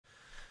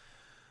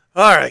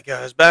Alright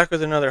guys, back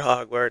with another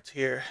Hogwarts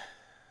here.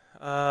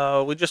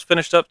 We just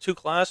finished up 2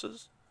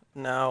 classes.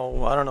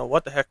 Now, I don't know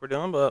what the heck we're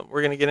doing, but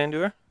we're going to get into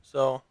her.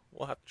 So,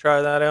 we'll have to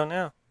try that out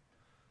now.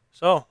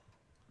 So,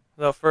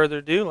 without further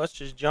ado, let's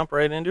just jump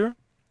right into her.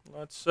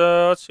 Let's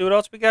see what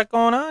else we got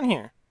going on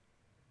here.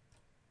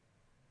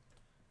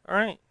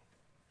 Alright.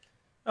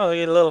 Oh, they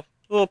get a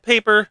little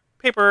paper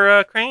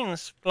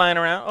cranes flying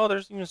around. Oh,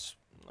 there's even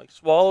like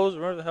swallows or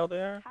whatever the hell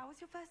they are. How was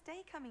your first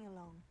day coming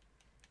along?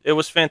 It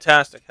was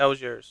fantastic. How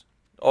was yours?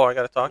 Oh, I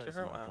got to talk Hello, to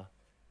her? Samantha. Wow.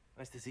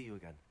 Nice to see you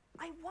again.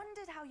 I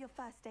wondered how your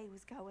first day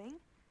was going.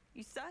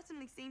 You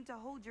certainly seem to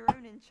hold your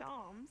own in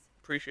charms.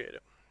 Appreciate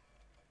it.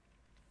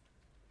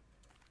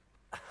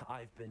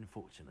 I've been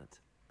fortunate.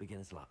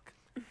 Beginner's luck.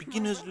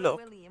 Beginner's My luck.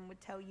 brother William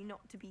would tell you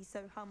not to be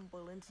so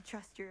humble and to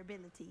trust your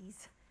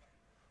abilities.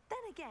 Then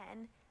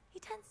again, he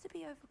tends to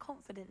be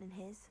overconfident in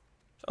his.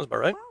 Sounds about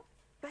right. Well,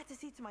 better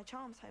see to my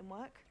charms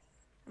homework.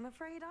 I'm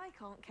afraid I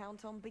can't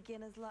count on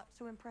beginner's luck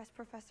to impress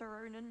Professor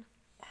Ronan.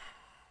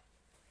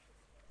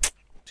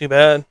 Too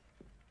bad.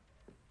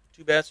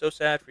 Too bad, so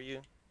sad for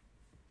you.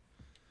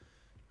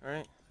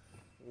 Alright.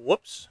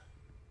 Whoops.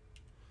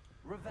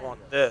 I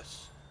want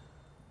this.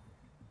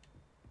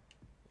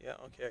 Yeah,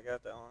 okay, I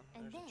got that one.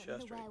 And There's then a the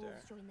chest right there.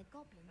 werewolves join the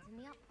goblins in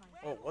the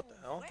uprising. Oh, what the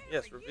hell?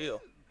 Yes, reveal.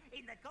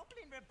 In the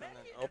Goblin Rebellion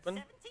And then open.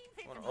 of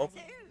Wanna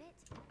open? 1752.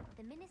 Bit,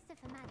 the Minister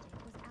for Magic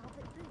was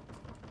Albert Boot.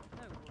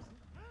 No, it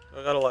wasn't. So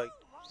I gotta like,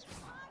 Oh,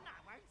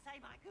 I won't say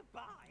my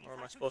goodbyes. or am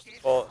I I supposed to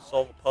could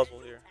solve a puzzle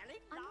here? I'm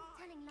not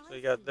telling lies. So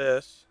you got to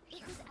this.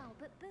 It was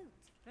Albert Boot.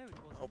 No, it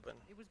wasn't. Open.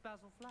 It was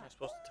Basil Am I Flack.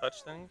 supposed to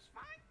touch things?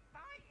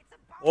 It's a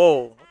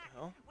Whoa, what the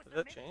hell? Was Did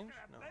the that change?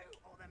 Minister a No. boot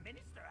or the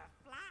Minister a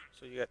flack?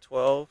 So you got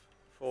 12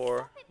 for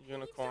Stop it, please,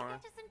 unicorn. You'll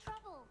get us in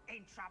trouble.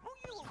 In trouble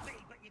you will be,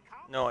 but you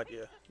can't. No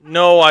idea.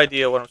 No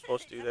idea what I'm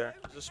supposed to do there.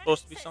 Is this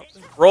supposed to be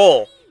something?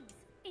 Roll.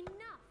 Please,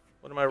 enough.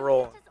 What am I You'll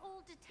rolling? get us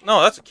all detained.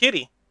 No, that's a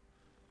kitty.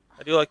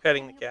 I do like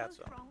petting the You're cats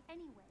both though. wrong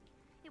anyway.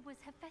 It was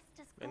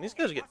Hephaestus. Man, these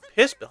Gold. guys are getting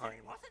pissed behind me.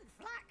 It wasn't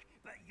Flack,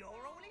 but you're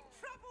all in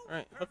trouble.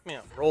 Alright, hook me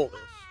up. Roll this.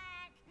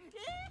 Flack.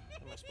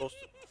 What am I supposed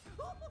to?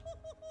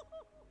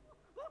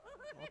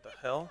 What the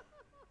hell?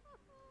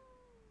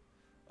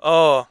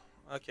 Oh,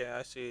 okay,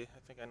 I see. I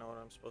think I know what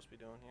I'm supposed to be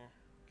doing here.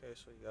 Okay,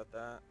 so you got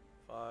that.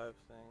 5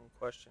 thing,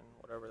 question,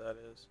 whatever that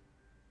is.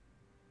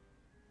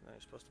 And then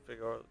you're supposed to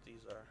figure out what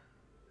these are.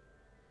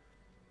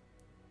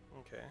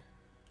 Okay.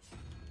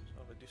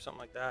 So if I do something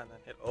like that and then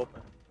hit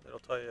open, it'll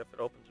tell you if it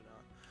opens or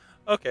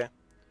not. Okay.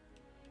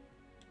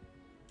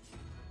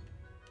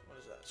 What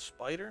is that?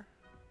 Spider?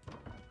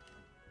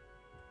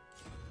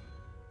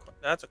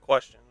 That's a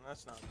question.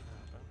 That's not gonna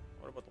happen.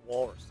 What about the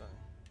walrus thing?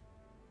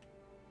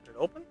 Did it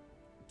open?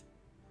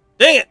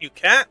 Dang it, you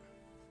cat!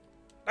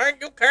 Dang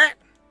you, cat!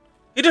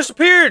 He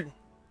disappeared!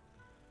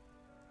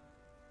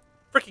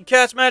 Freaking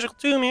cat's magical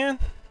too, man.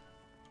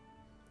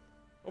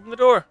 Open the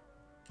door.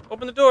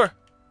 Open the door.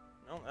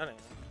 No, that ain't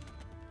it.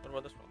 What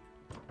about this one?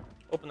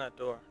 Open that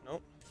door.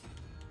 Nope.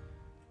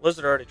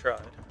 Lizard already tried.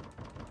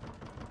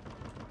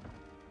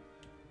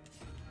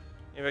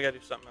 Maybe I gotta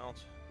do something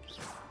else.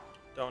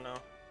 Don't know.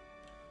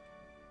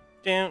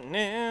 Don't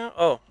know.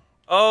 Oh.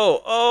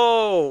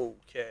 Oh,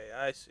 okay,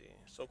 I see.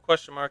 So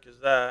question mark is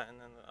that, and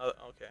then the other,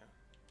 okay.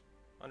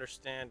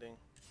 Understanding.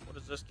 What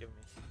does this give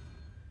me?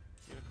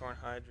 Unicorn,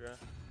 Hydra,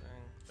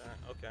 thing, that,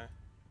 okay.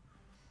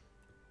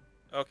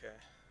 Okay.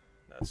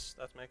 That's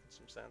making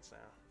some sense now.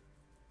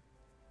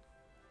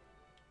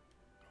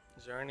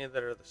 Is there any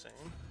that are the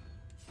same?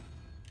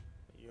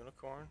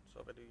 Unicorn.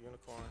 So if I do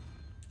unicorn,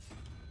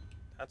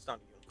 that's not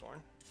a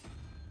unicorn.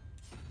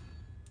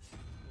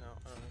 No,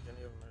 I don't think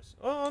any of them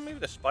are. Oh, maybe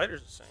the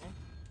spider's the same.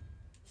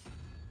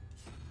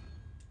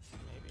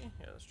 Maybe.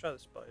 Yeah, let's try the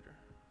spider.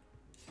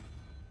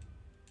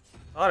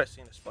 Thought I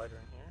seen a spider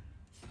in here.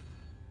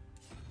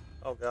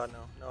 Oh god,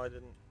 no. No, I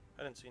didn't.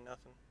 I didn't see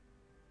nothing.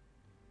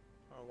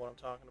 I don't know what I'm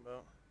talking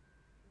about.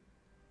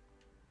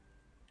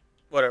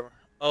 Whatever.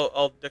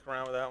 I'll dick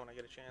around with that when I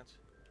get a chance.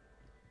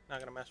 Not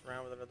gonna mess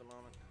around with it at the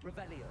moment.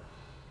 Revelio.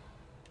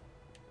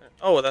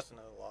 Oh, that's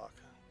another lock.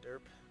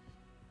 Derp.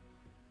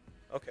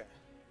 Okay.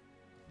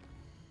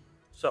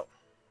 So,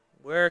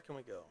 where can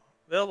we go?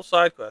 Available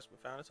side quest. We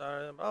found it.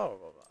 Oh, blah, blah,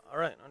 blah. All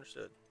right,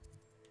 understood.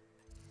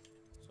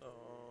 So,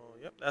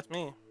 yep, that's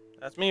me.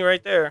 That's me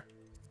right there.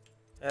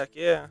 Heck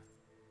yeah.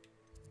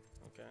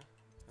 Okay.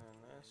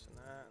 And this and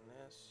that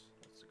and this.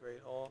 That's the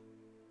Great Hall.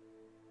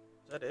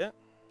 Is that it?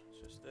 It's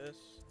just this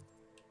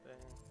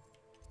thing.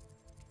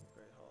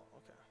 Great Hall.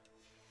 Okay.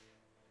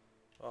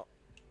 Well,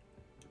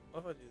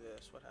 what if I do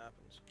this? What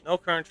happens? No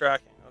current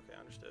tracking. Okay,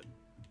 understood.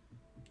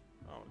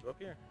 Oh, I'm gonna go up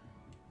here.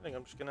 I think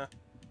I'm just gonna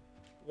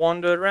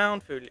wander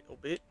around for a little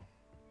bit.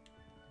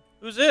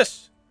 Who's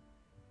this?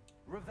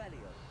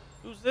 Revelio.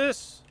 Who's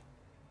this?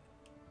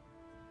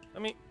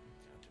 Let me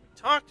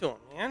talk to him,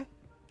 man.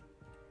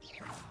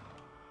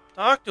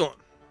 Talk to him.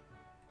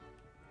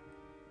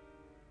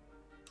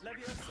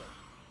 Leviosa.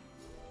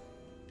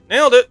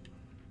 Nailed it.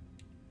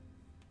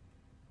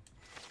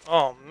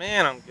 Oh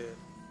man, I'm good.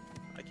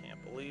 I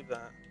can't believe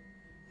that.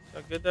 See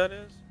how good that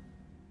is?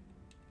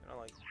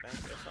 like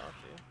bank this off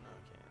too? No, I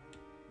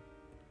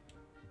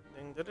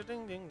can't. Ding, ding,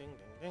 ding, ding, ding,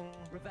 ding.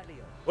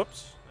 Revelio.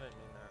 Whoops, I didn't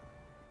mean that.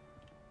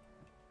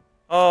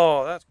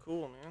 Oh, that's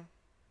cool, man.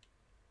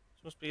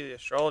 This must be the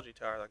astrology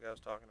tower like I was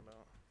talking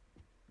about.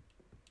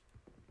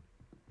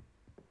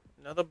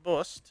 Another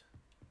bust.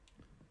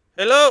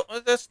 Hello! Oh,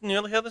 that's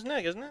nearly Heather's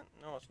neck, isn't it?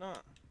 No, it's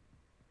not.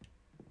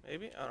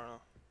 Maybe? I don't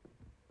know.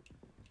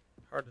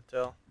 Hard to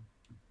tell.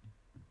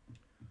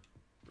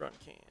 Run,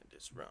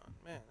 Candace, run.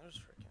 Man, there's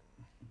freaking...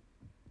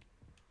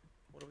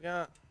 What do we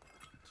got?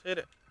 Let's hit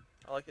it.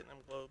 I like hitting them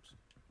globes.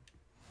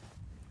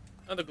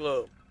 Another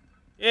globe.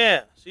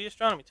 Yeah, see,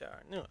 astronomy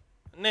tower. I knew it.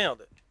 I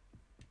nailed it.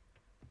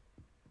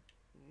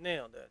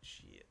 Nailed that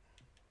shit.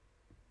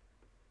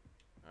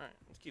 Alright,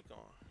 let's keep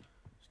going.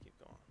 Let's keep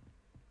going.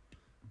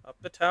 Up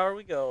the tower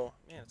we go.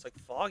 Man, it's like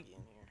foggy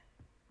in here.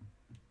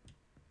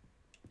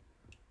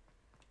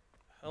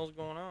 What the hell's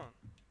going on?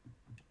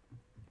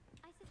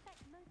 I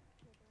suspect most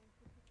children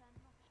would prefer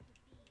not to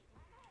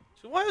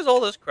be. So why is all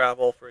this crap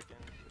all freaking...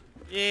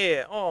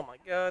 Yeah, oh my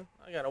god.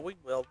 I got a wig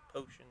weld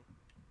potion.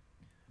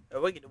 A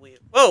wicked wheel.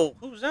 Whoa,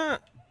 who's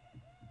that?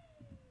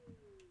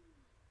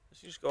 Does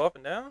he just go up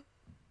and down?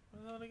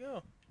 Where the hell did he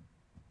go?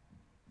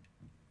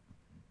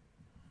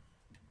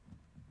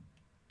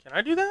 Can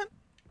I do that?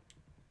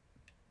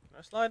 Can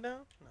I slide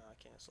down? No,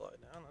 I can't slide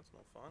down. That's no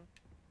fun.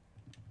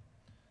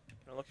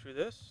 Can I look through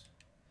this?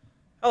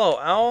 Hello,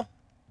 owl.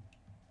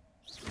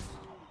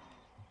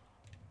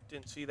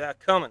 Didn't see that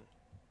coming.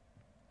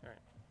 Alright.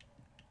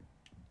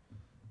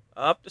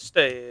 Up the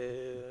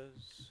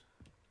stairs.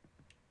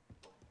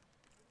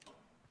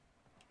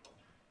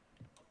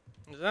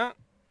 Is that?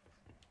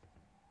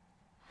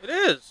 It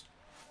is!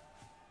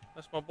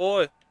 That's my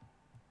boy.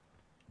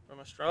 From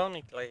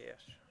astronomy class.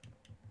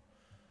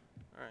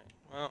 Alright,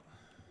 well,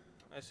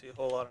 I see a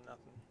whole lot of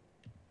nothing.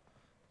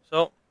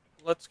 So,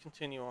 let's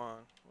continue on.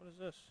 What is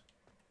this?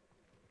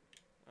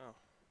 Oh.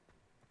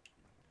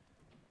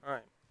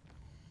 Alright.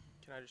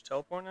 Can I just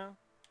teleport now?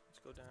 Let's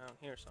go down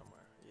here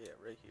somewhere. Yeah,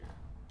 right here.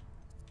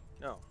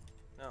 No.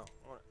 No.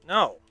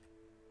 No!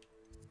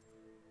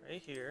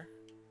 Right here.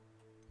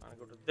 I want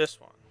to go to this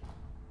one.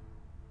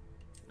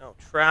 No,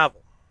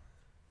 travel.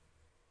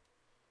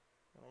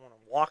 I don't want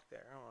to walk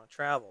there. I want to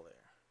travel there.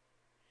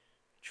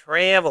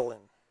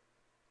 Traveling.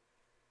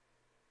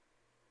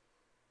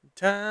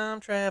 Time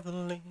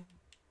traveling.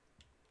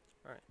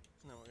 Alright,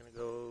 now we're going to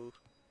go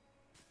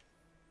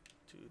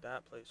to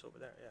that place over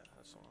there. Yeah,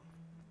 that's the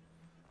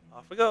one.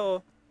 Off we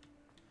go.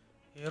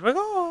 Here we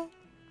go.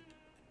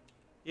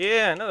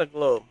 Yeah, another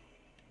globe.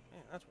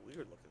 Man, that's weird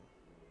looking.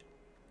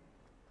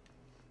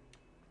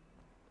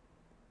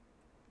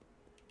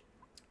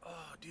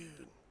 Oh,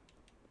 dude.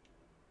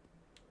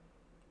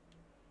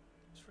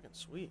 It's freaking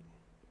sweet.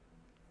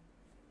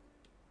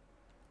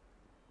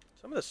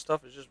 Some of this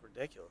stuff is just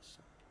ridiculous.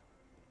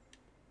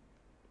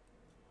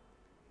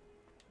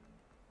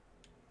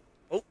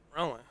 Oh,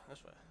 wrong way.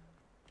 This way.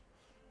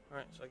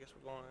 Alright, so I guess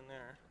we're going in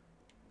there.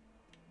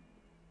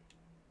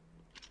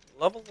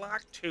 Level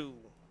lock 2.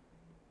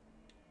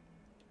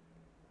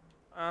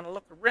 And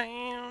look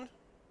around.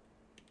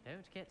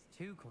 Don't get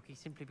too cocky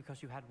simply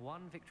because you had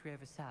one victory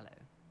over Sallow.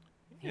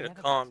 You need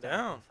to calm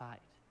down.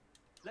 Fight.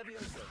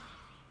 Levioso.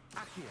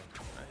 Accio.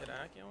 Can I hit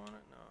Accio on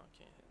it? No, I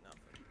can't hit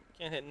nothing.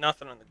 Can't hit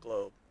nothing on the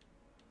globe.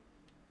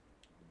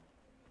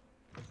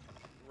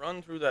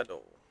 Run through that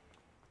door.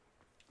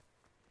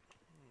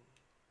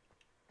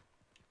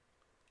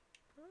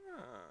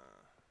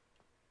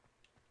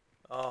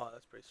 Oh,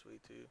 that's pretty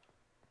sweet too.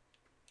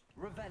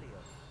 Revelio.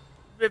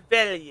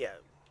 Revelio.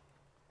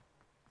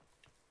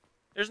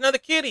 There's another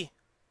kitty.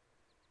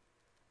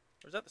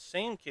 Or is that the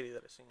same kitty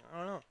that I seen? I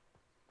don't know.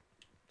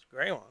 It's a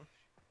gray one.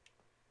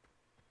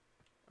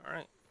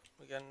 Alright.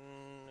 We got...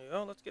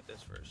 Oh, let's get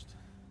this first.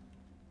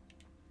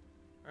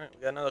 Alright,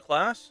 we got another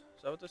class?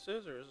 Is that what this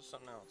is, or is this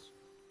something else?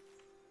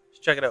 Let's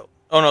check it out.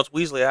 Oh, no, it's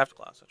Weasley after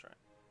class. That's right.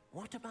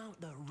 What about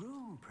the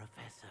room,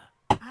 Professor?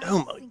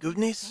 Oh my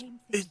goodness.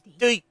 It's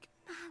Deke.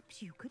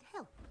 Perhaps you could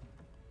help.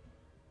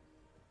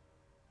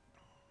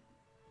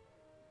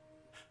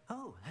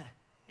 Oh,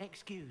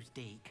 excuse,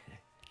 Deke.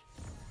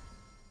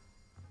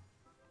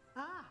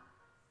 Ah,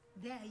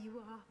 there you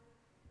are.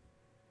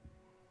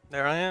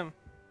 There I am.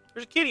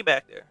 There's a kitty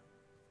back there.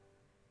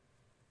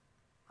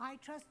 I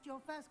trust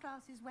your first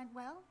classes went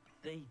well?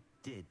 They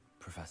did,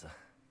 Professor.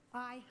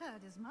 I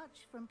heard as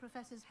much from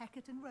Professors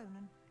Hecat and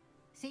Ronan.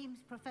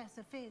 Seems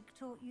Professor Fig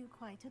taught you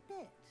quite a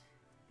bit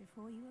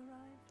before you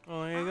arrived.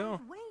 Oh, there you go.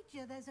 I'd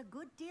wager there's a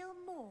good deal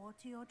more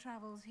to your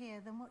travels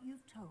here than what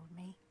you've told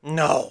me.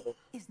 No.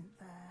 Isn't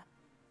there?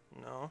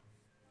 No.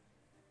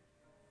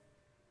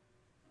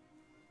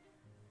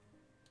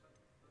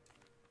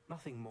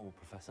 Nothing more,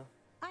 Professor.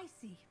 I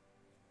see.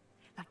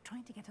 Like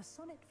trying to get a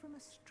sonnet from a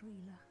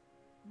streeler.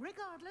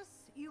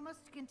 Regardless, you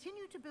must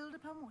continue to build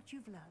upon what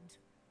you've learned.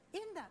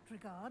 In that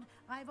regard,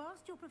 I've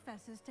asked your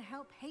professors to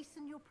help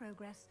hasten your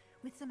progress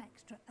with some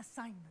extra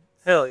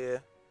assignments. Hell yeah.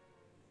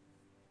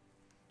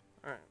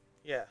 Alright.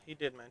 Yeah, he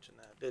did mention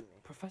that, didn't he?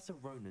 Professor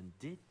Ronan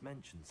did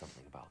mention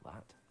something about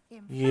that.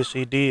 In Yes, fact,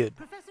 he did.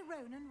 Professor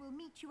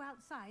meet you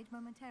outside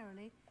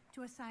momentarily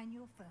to assign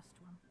your first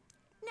one.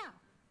 Now,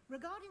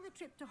 regarding the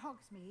trip to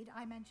Hogsmeade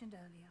I mentioned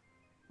earlier,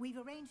 we've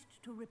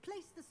arranged to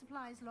replace the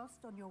supplies lost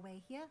on your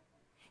way here,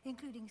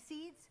 including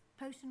seeds,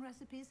 potion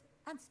recipes,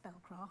 and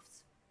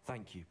spellcrafts.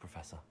 Thank you,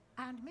 Professor.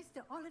 And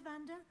Mr.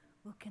 Ollivander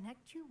will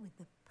connect you with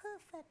the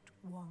perfect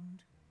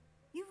wand.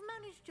 You've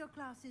managed your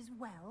classes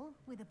well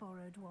with a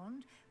borrowed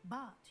wand,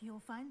 but you'll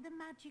find the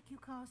magic you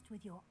cast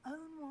with your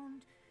own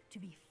wand to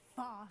be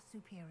far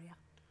superior.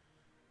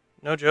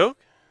 No joke?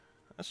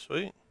 That's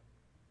sweet.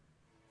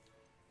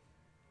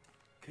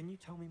 Can you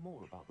tell me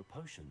more about the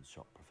potions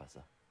shop,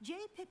 Professor? J.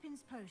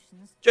 Pippin's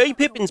Potions J. offers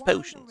Pippin's a wide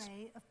Potions.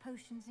 array of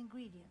potions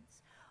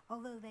ingredients,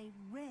 although they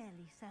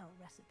rarely sell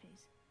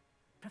recipes.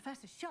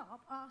 Professor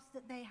Sharp asked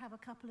that they have a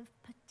couple of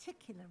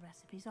particular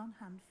recipes on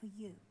hand for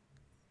you.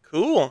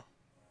 Cool.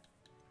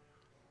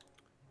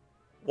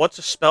 What's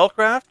a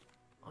spellcraft?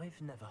 I've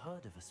never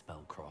heard of a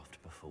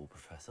spellcraft before,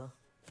 Professor.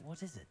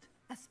 What is it?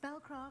 A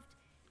spellcraft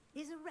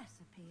is a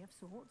recipe of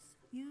sorts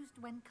used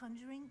when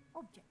conjuring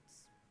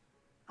objects.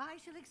 I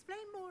shall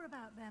explain more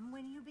about them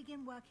when you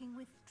begin working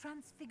with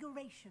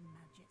transfiguration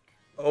magic.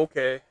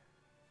 Okay.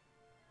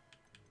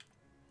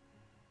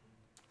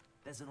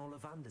 There's an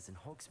Ollivander's in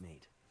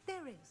Hogsmeade.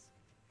 There is.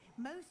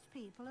 Most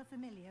people are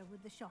familiar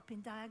with the shop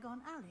in Diagon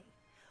Alley.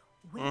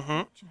 We're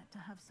fortunate to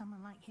have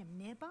someone like him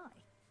nearby.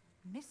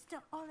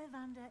 Mr.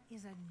 Ollivander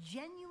is a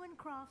genuine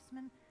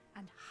craftsman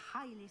and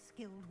highly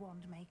skilled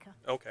wand maker.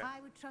 Okay. I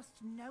would trust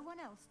no one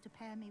else to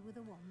pair me with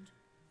a wand.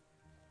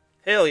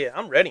 Hell yeah,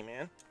 I'm ready,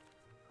 man.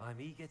 I'm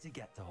eager to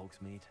get to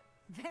Hogsmeade.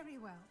 Very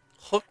well.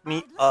 Hook me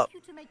I'd like up.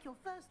 you to make your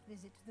first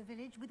visit to the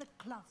village with a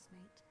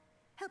classmate.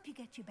 Help you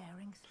get your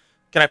bearings.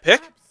 Can I pick?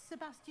 Perhaps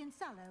Sebastian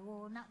Sallow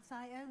or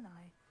Natsai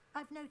Onai.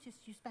 I've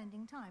noticed you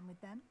spending time with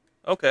them.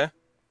 Okay.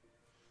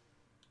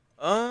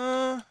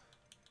 Well,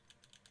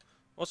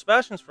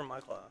 Sebastian's from my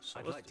class. So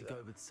I'd let's like do to that.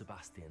 go with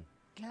Sebastian.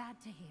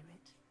 Glad to hear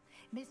it.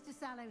 Mr.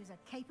 Sallow is a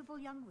capable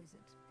young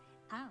wizard,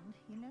 and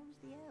he knows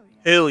the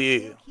area. Hell yeah.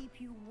 He'll keep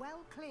you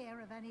well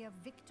clear of any of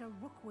Victor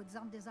Rookwood's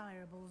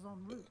undesirables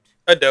en route.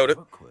 I doubt it.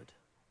 Rookwood.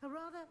 A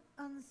rather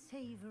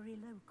unsavory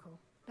local.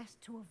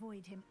 Best to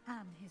avoid him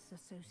and his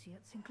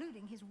associates,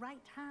 including his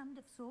right hand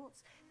of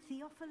sorts,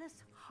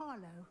 Theophilus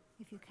Harlow,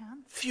 if you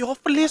can. Once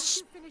Theophilus?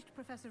 you've finished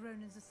Professor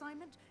Ronan's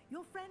assignment,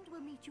 your friend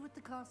will meet you at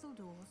the castle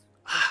doors.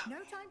 No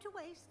time to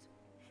waste.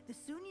 The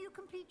sooner you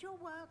complete your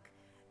work,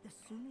 the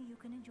sooner you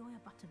can enjoy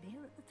a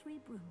butterbeer at the Three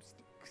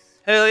Broomsticks.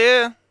 Hell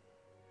yeah.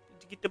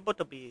 Did you get the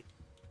butterbeer?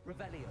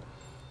 Revelio.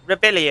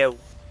 Rebellio.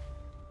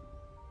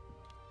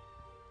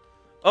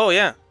 Oh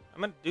yeah, I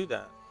meant to do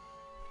that.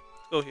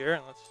 Let's go here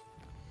and let's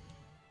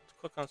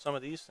click on some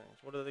of these things.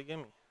 What do they give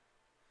me?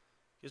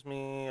 Gives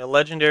me a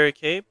legendary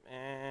cape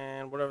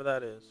and whatever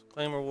that is.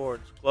 Claim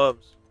rewards,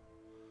 gloves.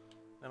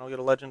 Then I'll get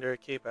a legendary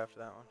cape after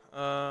that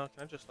one.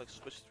 Can I just like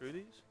switch through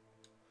these?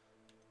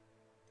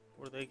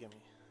 What do they give me?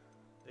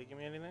 They give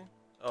me anything?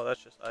 Oh,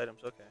 that's just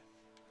items. Okay.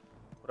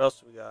 What else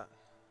do we got?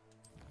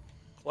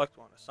 Collect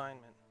one.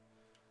 Assignment.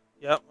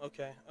 Yep.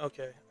 Okay.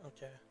 Okay.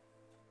 Okay.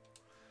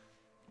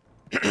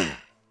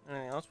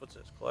 Anything else? What's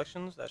this?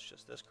 Collections? That's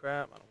just this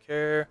crap. I don't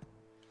care.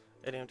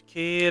 Named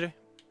Kid.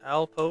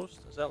 Owl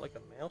Post. Is that like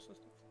a mail system?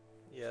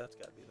 Yeah, that's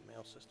got to be the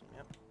mail system.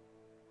 Yep.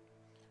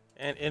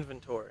 And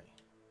inventory.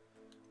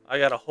 I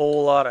got a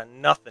whole lot of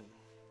nothing.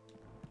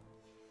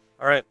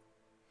 Alright.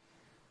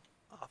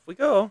 Off we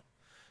go.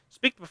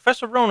 Speak to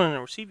Professor Ronan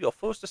and receive your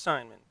first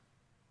assignment.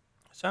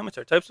 Assignments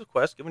are types of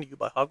quests given to you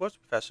by Hogwarts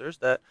professors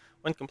that,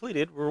 when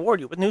completed, will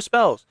reward you with new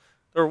spells.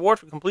 The reward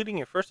for completing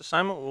your first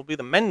assignment will be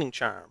the Mending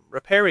Charm,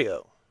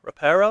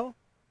 Reparo,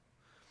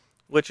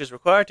 which is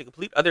required to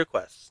complete other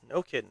quests.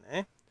 No kidding,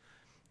 eh?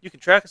 You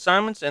can track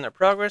assignments and their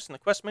progress in the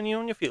quest menu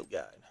on your field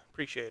guide.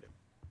 Appreciate it.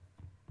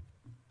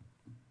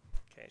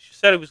 Okay, she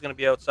said he was going to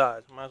be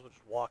outside, so might as well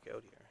just walk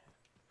out here.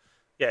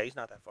 Yeah, he's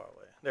not that far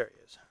away. There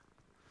he is.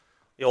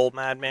 The old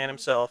madman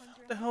himself.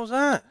 What the hell is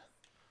that?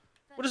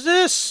 What is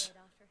this?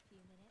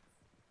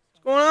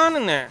 What's going on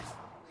in there?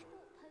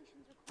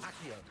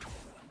 Accio.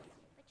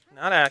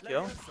 Not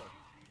Accio.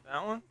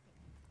 That one?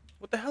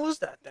 What the hell is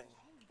that thing?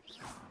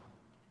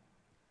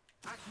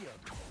 Accio.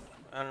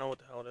 I don't know what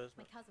the hell it is,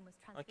 My but cousin was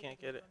I can't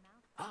get it.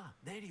 Ah,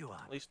 there you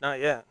are. At least not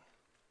yet.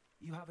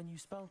 You have a new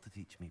spell to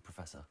teach me,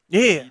 Professor.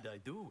 Yeah. Indeed I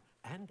do,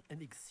 and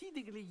an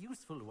exceedingly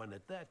useful one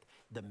at that.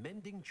 The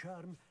Mending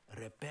Charm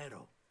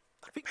Reparo.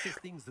 Fixes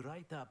things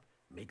right up,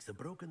 makes a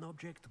broken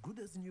object good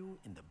as new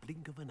in the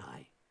blink of an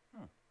eye.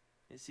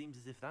 It seems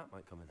as if that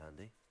might come in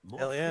handy. More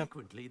Hell yeah.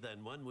 frequently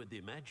than one would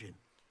imagine.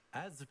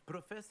 As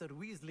Professor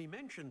Weasley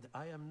mentioned,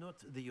 I am not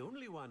the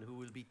only one who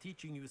will be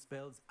teaching you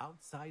spells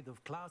outside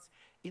of class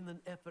in an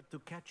effort to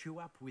catch you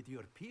up with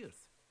your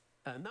peers.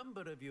 A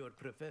number of your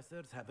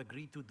professors have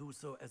agreed to do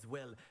so as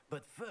well,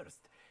 but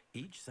first,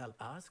 each shall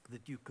ask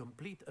that you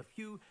complete a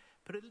few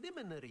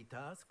preliminary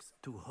tasks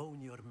to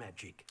hone your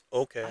magic.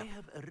 Okay. I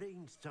have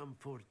arranged some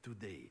for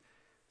today.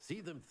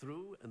 See them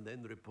through and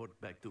then report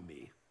back to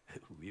me.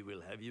 We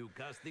will have you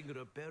casting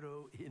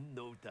Reparo in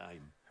no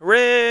time.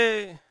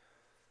 Hooray!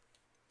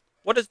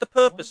 What is the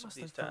Why purpose of must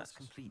I these first tasks?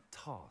 complete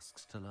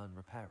tasks to learn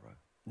Reparo?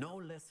 No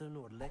lesson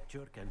or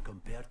lecture can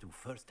compare to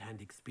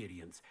first-hand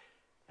experience,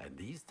 and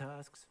these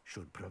tasks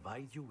should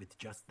provide you with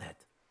just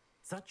that.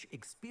 Such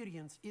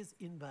experience is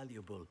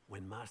invaluable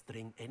when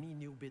mastering any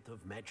new bit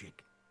of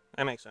magic.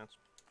 That makes sense.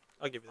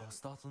 I'll give you I'll that.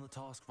 start on the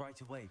task right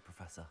away,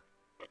 Professor.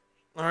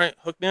 All right,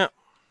 hook me up.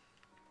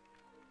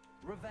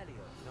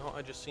 Revelio. No,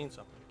 I just seen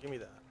something. Give me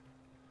that.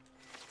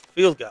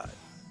 Field guide.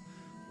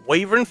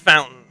 Wyvern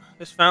Fountain.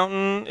 This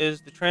fountain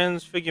is the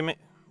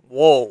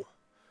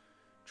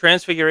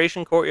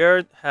Transfiguration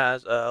Courtyard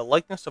has a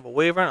likeness of a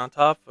wyvern on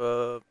top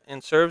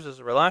and serves as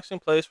a relaxing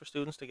place for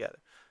students to gather.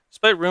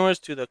 Despite rumors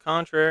to the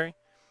contrary,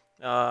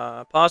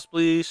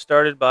 possibly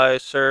started by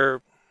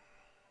Sir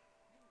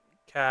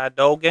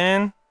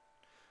Cadogan,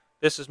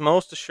 this is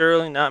most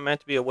assuredly not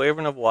meant to be a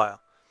wyvern of Wile,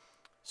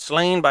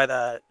 slain by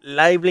the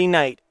lively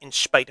knight in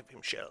spite of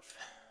himself.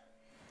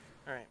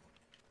 Alright.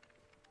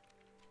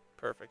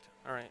 Perfect.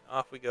 Alright,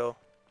 off we go.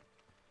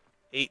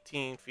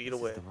 18 feet This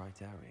away. is the right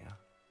area.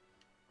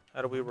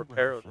 How do we I wonder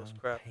where repair the this flying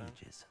crap then?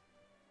 page is.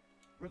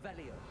 Revelio.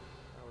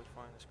 How do we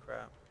find this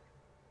crap?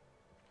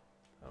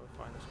 How do we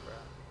find this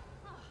crap?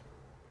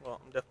 Well,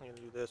 I'm definitely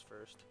gonna do this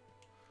first.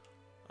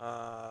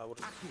 What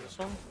is this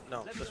one?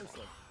 No, this one. It's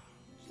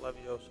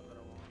Leviosa that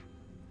I want.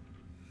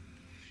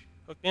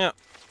 Hook me up.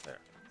 There.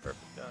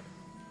 Perfect. Got it.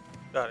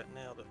 Got it.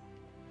 Nailed it.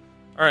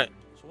 Alright.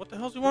 So what the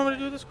hell do you want me to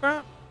do with this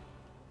crap?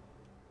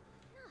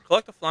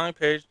 Collect the flying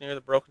page near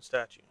the broken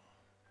statue.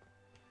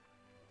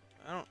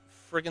 I don't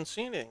friggin'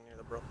 see anything near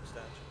the broken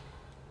statue.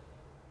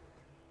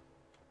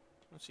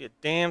 I don't see a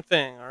damn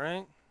thing,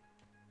 alright?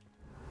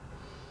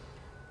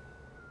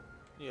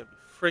 You gotta be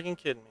friggin'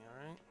 kidding me,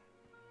 alright?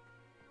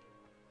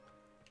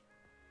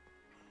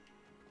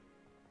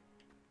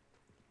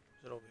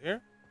 Is it over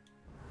here?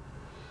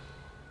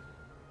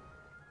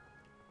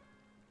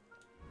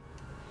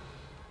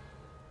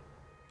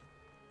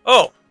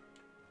 Oh!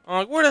 I'm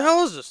like, where the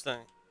hell is this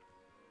thing?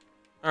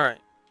 Alright.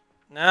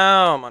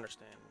 Now I'm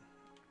understanding.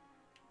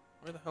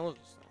 Where the hell is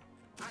this thing?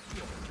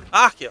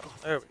 Accio!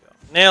 There we go.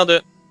 Nailed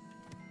it.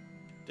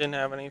 Didn't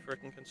have any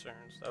freaking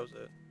concerns. That was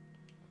it.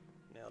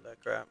 Nailed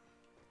that crap.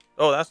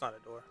 Oh, that's not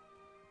a door.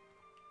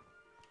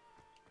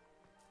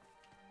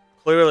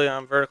 Clearly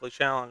I'm vertically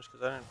challenged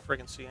because I didn't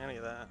freaking see any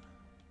of that.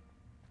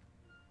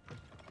 The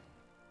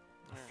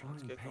Alright, let's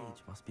flying get page going.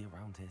 must be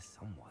around here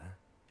somewhere.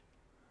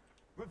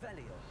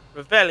 Revelio.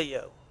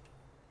 Revelio.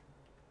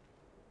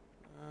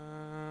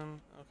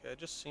 Okay, I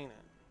just seen it.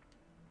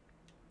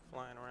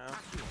 Flying around.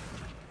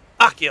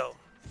 Accio!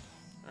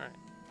 Alright.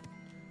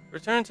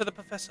 Return to the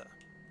professor.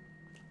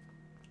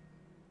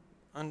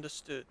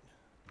 Understood.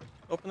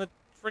 Open the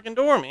freaking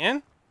door,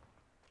 man.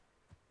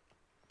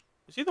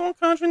 Is he the one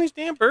conjuring these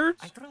damn birds?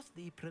 I trust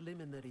the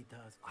preliminary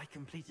task. I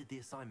completed the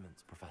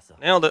assignments, Professor.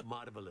 Nailed it.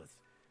 Marvelous.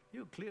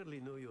 You clearly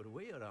know your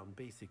way around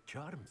basic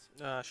charms.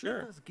 Sure.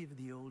 Let us give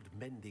the old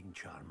mending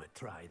charm a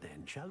try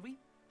then, shall we?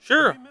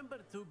 Sure. Remember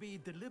to be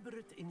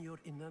deliberate in your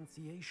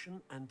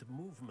enunciation and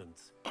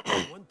movements.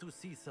 I want to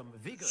see some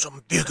vigor.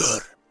 Some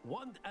vigor.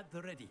 Wand at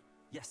the ready.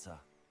 Yes, sir.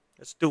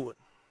 Let's do it.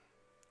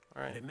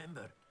 Alright.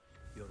 Remember,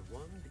 your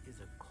wand is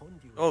a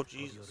conduit Oh, for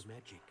Jesus. your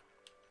magic.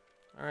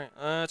 Alright,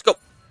 let's go.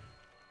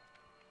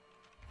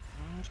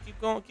 Just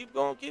keep going, keep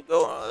going, keep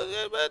going.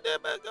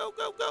 Go,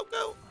 go, go,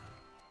 go.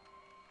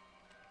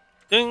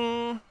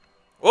 Ding.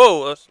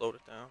 Whoa, let's slow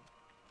it down.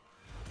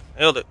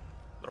 Nailed it.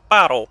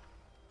 Reparo.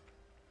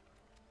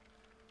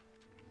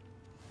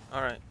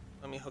 Alright,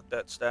 let me hook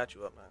that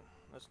statue up, man.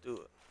 Let's do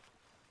it.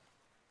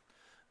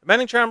 The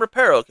mending charm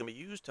Reparo can be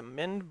used to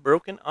mend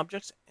broken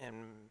objects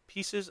and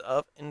pieces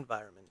of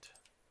environment.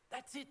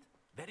 That's it.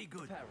 Very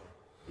good.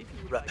 If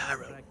you would Reparo. like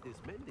to practice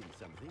mending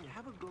something,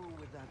 have a go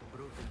with that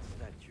broken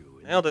statue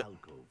in Nailed the it.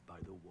 alcove by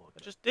the water. I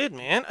just did,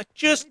 man. I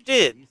just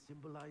did. Originally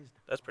symbolized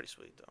That's pretty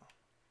sweet, though.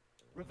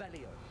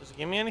 Revelio. Does it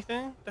give me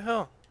anything? What the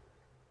hell?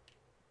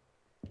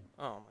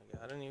 Oh my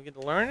god, I didn't even get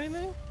to learn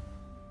anything?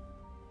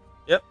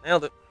 Yep,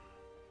 nailed it.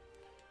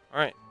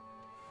 Alright.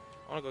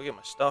 I want to go get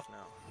my stuff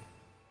now.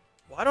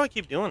 Why do I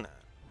keep doing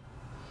that?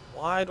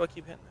 Why do I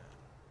keep hitting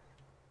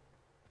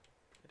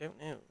that? I don't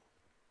know.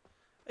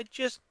 I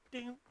just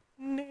don't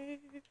know.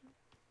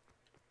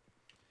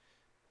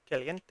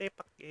 Caliente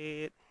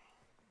packet.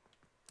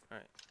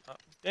 Alright. Oh,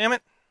 damn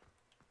it.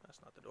 That's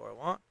not the door I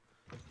want.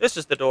 This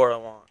is the door I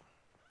want.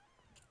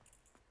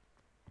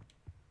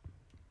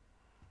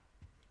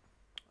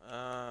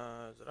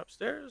 Is it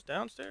upstairs?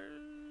 Downstairs?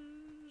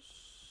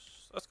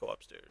 Let's go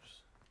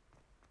upstairs.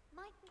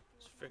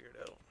 Let's figure it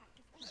out.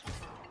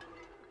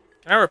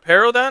 Can I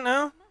repair that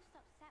now? Most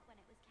upset when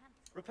it was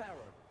cancelled.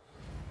 Reparo.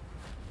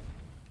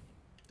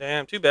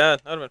 Damn, too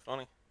bad. That would have been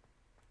funny.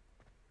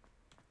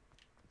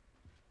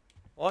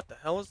 What the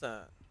hell is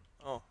that?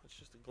 Oh, it's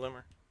just a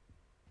glimmer.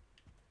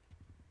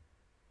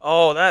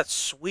 Oh, that's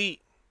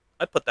sweet.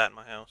 I'd put that in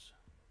my house.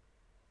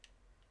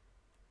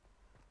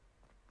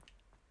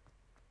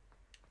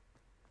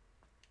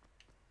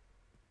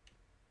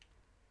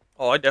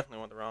 Oh, I definitely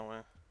went the wrong way.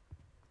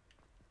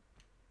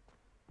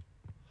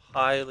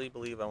 highly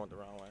believe I went the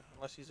wrong way.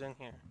 Unless he's in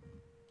here.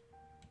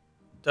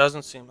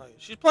 Doesn't seem like it.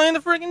 She's playing the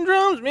freaking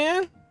drums,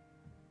 man.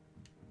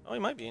 Oh, he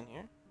might be in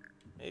here.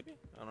 Maybe.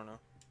 I don't know.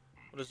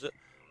 What is it?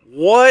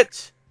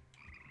 What?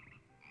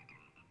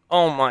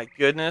 Oh my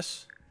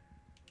goodness.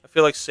 I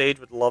feel like Sage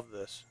would love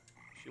this.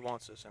 She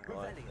wants this in her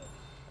life. That'd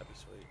be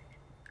sweet.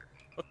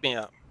 Hook me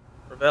up.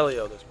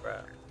 Revelio this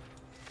crap.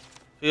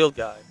 Field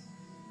guide.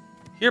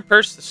 Here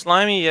perched the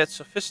slimy yet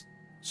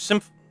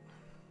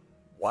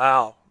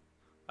Wow.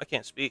 I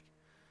can't speak.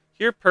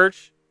 Here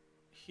perched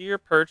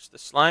the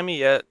slimy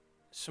yet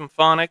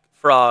symphonic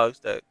frogs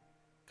that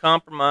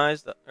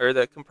comprise the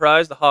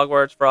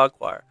Hogwarts Frog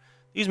Choir.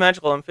 These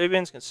magical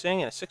amphibians can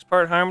sing in a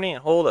 6-part harmony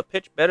and hold a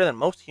pitch better than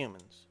most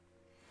humans.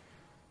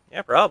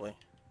 Yeah, probably.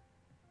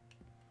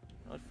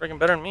 Really freaking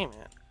better than me,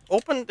 man. I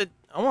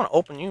want to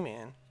open you,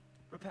 man.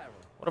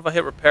 What if I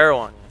hit Reparo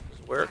on you? Does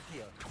it work?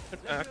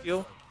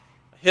 Accio?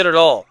 I hit it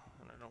all.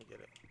 And I don't get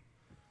it.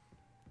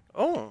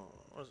 Oh,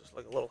 what is this,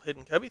 like a little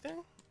hidden cubby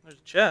thing? There's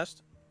a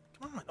chest.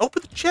 Come on,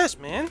 open the chest,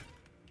 man.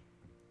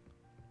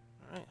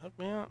 Alright, hook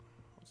me up.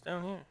 What's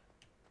down here?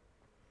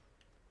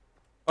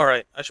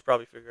 Alright, I should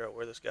probably figure out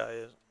where this guy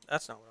is.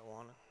 That's not what I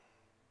wanted.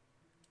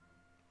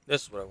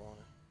 This is what I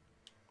wanted.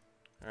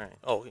 Alright.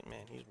 Oh,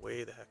 man, he's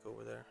way the heck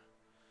over there.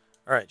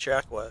 Alright,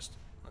 Jack West.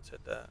 Let's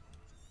hit that.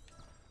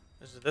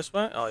 Is it this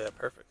way? Oh, yeah,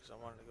 perfect, because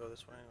I wanted to go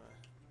this way anyway.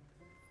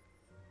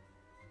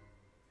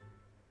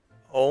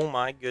 Oh,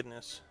 my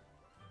goodness.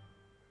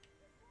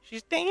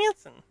 She's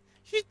dancing.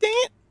 She's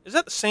dancing. Is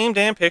that the same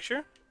damn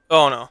picture?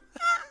 Oh, no.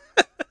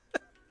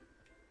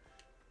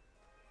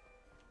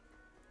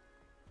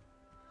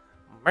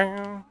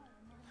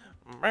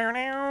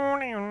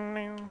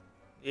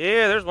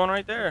 Yeah, there's one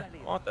right there.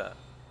 I want that.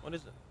 What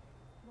is it?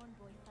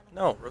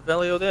 No,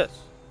 Revelio this.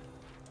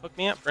 Hook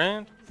me up,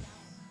 friend.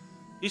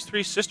 These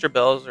 3 sister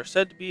bells are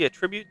said to be a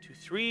tribute to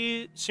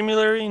 3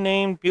 similarly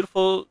named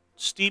beautiful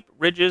steep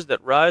ridges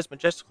that rise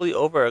majestically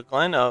over a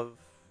glen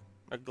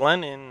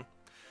in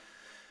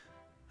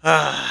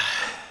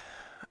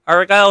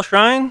Argyle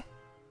Shrine?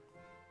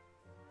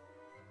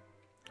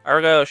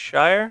 Argyle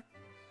Shire?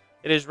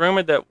 It is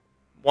rumored that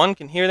one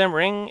can hear them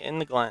ring in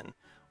the glen,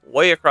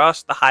 way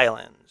across the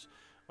highlands.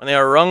 When they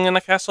are rung in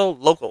the castle,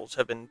 locals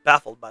have been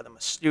baffled by the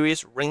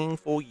mysterious ringing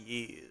for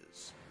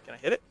years. Can I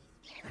hit it?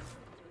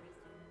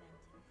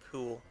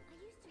 Cool.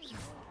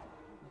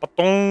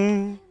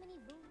 Baton.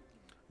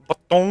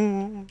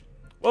 Baton.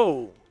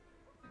 Whoa.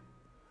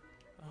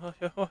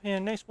 Oh, yeah,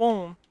 nice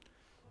one.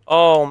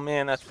 Oh,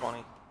 man, that's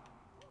funny.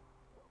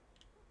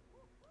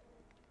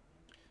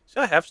 See,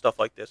 I have stuff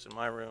like this in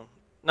my room.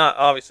 Not,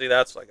 obviously,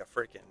 that's like a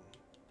freaking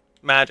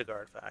magic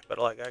artifact, but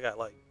like, I got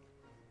like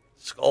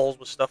skulls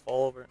with stuff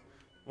all over it.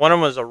 One of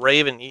them was a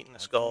raven eating a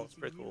skull. It's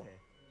pretty cool.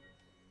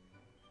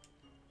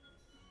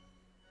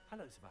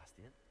 Hello,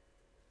 Sebastian.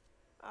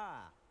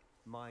 Ah,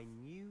 my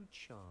new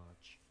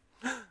charge.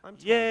 I'm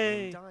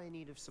Yay! in dire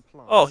need of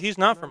supplies. Oh, he's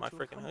not from and my I'm to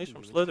freaking house. He's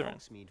from accompany Slytherin.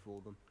 with Hogsmeade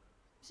for them.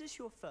 Is this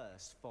your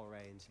first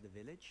foray into the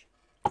village?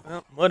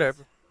 Well,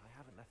 whatever. I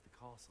haven't left the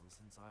castle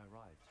since I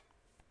arrived.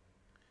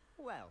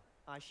 Well,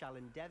 I shall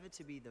endeavour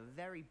to be the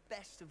very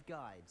best of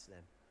guides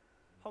then.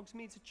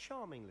 Hogsmeade's a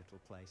charming little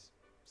place.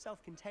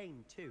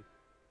 Self-contained too.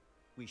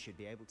 We should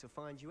be able to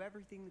find you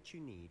everything that you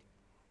need.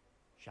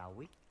 Shall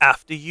we?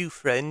 After you,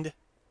 friend.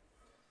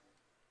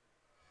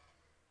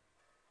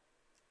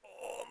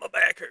 Oh, my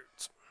back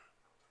hurts.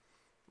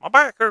 My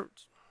back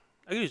hurts.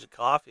 I could use a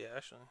coffee,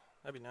 actually.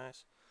 That'd be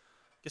nice.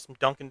 Get some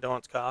Dunkin'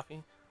 Donuts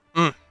coffee.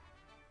 Oh,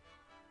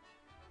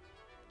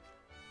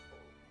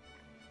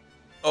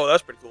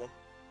 that's pretty cool.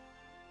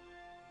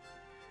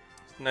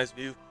 It's a nice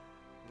view.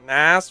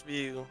 Nice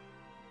view.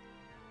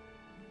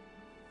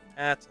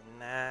 That's a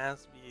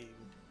nice view.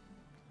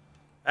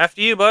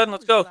 After you, bud.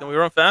 Let's go. Can we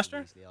run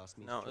faster?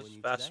 No, as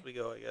fast as we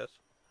go, I guess.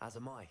 As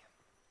am I.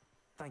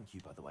 Thank you,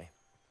 by the way.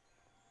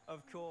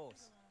 Of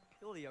course.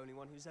 You're the only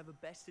one who's ever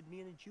bested me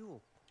in a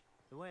duel.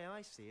 The way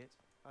I see it,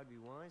 I'd be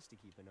wise to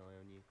keep an eye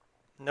on you.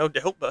 No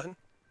doubt, bud.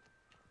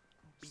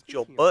 Beat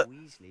your Speaking of butt.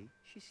 Weasley,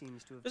 she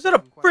seems to have Is that a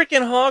become quite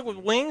freaking hog with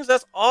friendly. wings?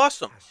 That's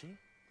awesome. Has she?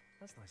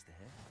 That's nice to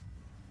hear.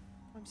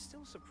 I'm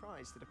still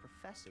surprised that a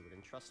professor would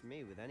entrust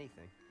me with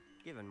anything,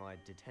 given my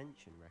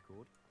detention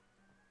record.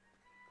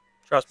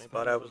 Trust me, Spent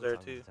bud. a I lot was of there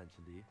time in too.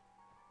 detention, do you?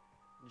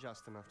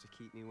 Just enough to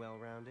keep me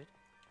well-rounded.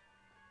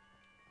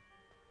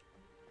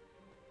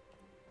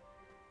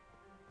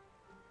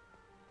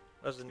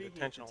 I was in Speaking of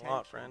detention a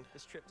lot, friend.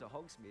 This trip to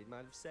Hogsmeade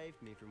might have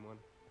saved me from one.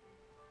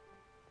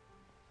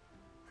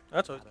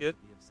 That's always good.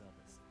 Be of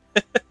service.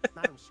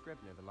 Madam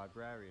Scribner, the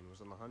librarian,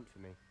 was on the hunt for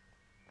me,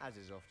 as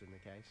is often the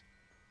case.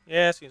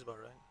 Yeah, seems about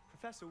right.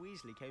 Professor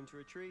Weasley came to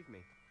retrieve me,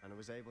 and I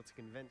was able to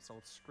convince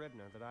old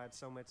Scribner that I had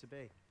somewhere to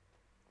be.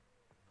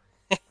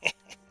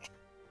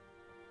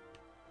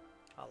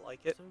 I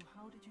like it. So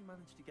how did you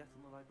manage to get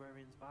on the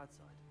librarian's bad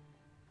side?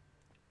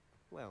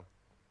 Well,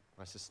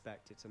 I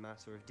suspect it's a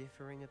matter of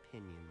differing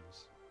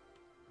opinions.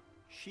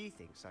 She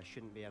thinks I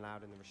shouldn't be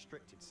allowed in the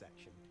restricted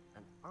section,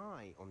 and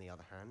I, on the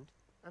other hand,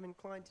 am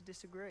inclined to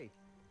disagree.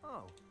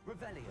 Oh,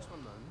 Revelio. just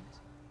one moment.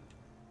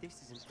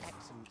 This is an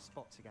excellent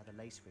spot to gather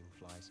lacewing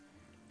flies.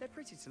 They're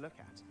pretty to look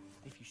at.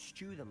 If you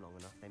stew them long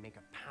enough, they make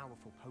a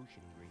powerful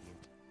potion ingredient.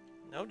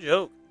 No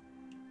joke.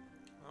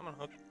 I'm gonna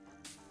hook.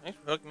 Thanks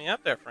for hooking me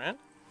up there, friend.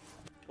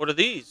 What are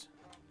these?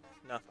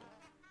 Nothing.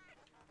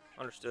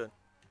 Understood.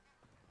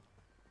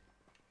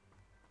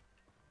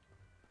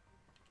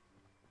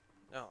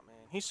 Oh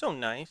man, he's so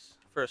nice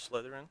for a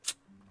Slytherin.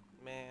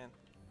 Man,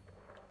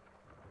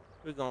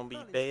 we're gonna be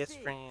Well, it's best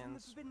big, from the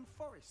friends. Forbidden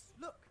Forest.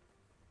 Look,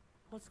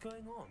 What's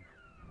going on?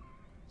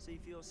 see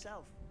for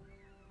yourself.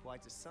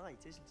 Quite a sight,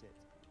 isn't it?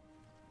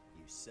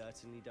 You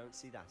certainly don't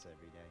see that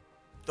every day.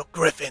 The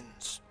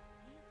Griffins.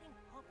 Do you think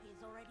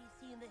Poppy's already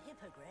seen the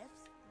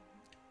hippogriffs?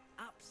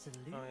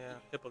 Absolutely. Oh yeah,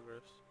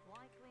 hippogriffs.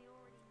 Likely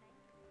already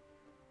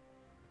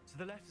made. To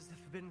the left is the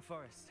Forbidden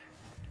Forest.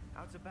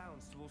 Out of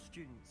bounds to all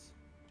students.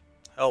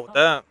 Hell with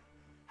that.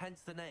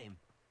 Hence the name.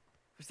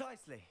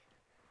 Precisely.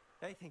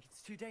 They think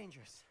it's too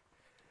dangerous.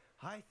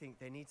 I think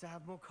they need to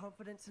have more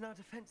confidence in our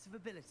defensive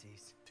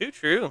abilities. Too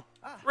true.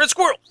 Ah, Red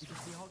squirrel. you can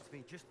see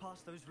Hogsmeade just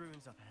past those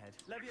ruins up ahead.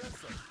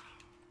 Levioso.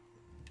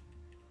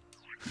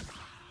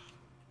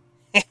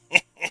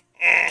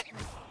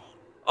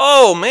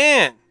 Oh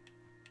man,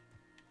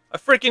 I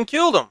freaking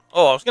killed him.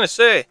 Oh, I was gonna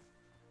say.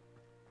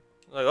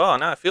 Like, oh,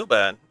 now I feel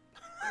bad.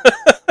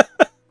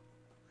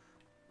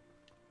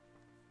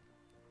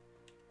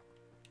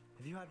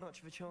 Have you had much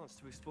of a chance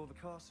to explore the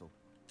castle?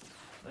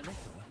 A little.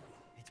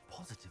 It's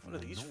positively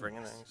What are these friggin'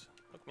 enormous. things?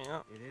 Hook me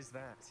up. It is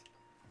that.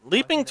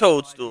 Leaping I've been there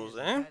 5 toadstools,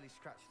 years and eh? barely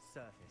scratched the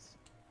surface.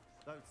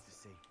 Loads to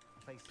see.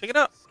 Places Pick it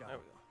up. to discover. There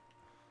we go.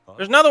 Oh,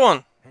 There's another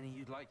one. Any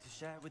you'd like to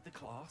share with the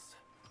class?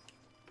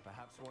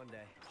 Perhaps one day.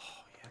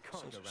 Oh yeah, I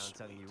can't those go are around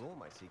telling sweet. you all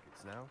my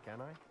secrets now,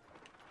 can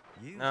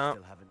I? You No.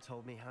 still haven't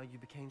told me how you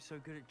became so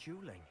good at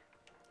dueling.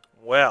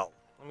 Well,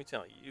 let me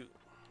tell you.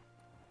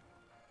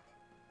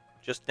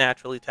 Just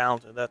naturally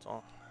talented, that's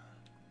all.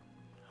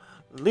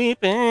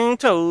 Leaping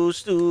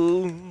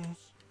toadstools.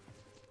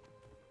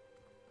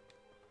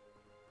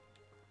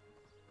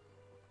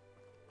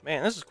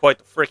 Man, this is quite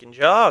the freaking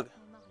jog.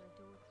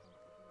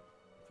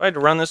 If I had to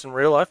run this in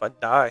real life, I'd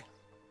die.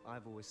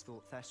 I've always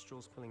thought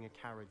Thestrals pulling a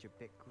carriage a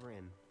bit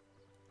grim.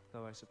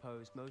 Though I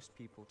suppose most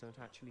people don't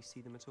actually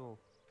see them at all,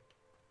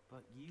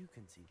 But you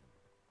can see them.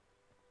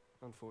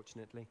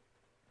 unfortunately.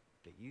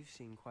 But you've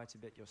seen quite a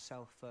bit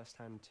yourself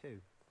firsthand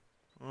too.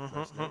 Mhm,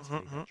 Most notably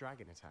mhm, the mhm.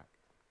 dragon attack.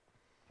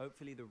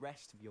 Hopefully the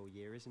rest of your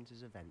year isn't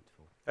as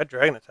eventful. That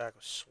dragon attack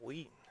was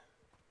sweet.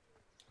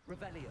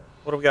 Revelio.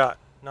 What do we got?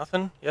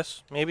 Nothing?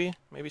 Yes? Maybe?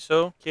 Maybe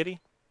so? Kitty?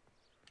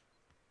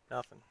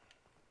 Nothing.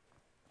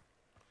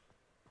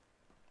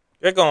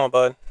 Get going,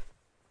 bud.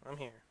 I'm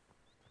here.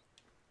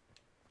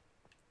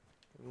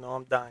 Even though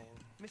I'm dying.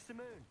 Mr.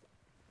 Moon.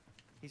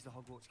 He's the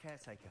Hogwarts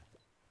caretaker.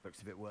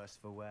 Looks a bit worse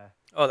for wear.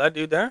 Oh, that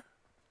dude there?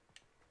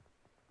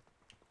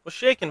 What's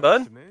shaking,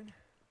 bud? Mr. Moon,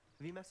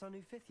 have you met our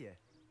new 5th year?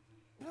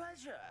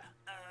 Pleasure.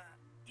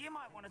 You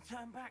might want to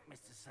turn back,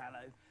 Mr.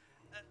 Sallow.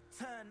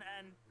 Turn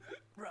and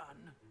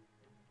run.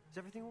 Is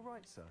everything all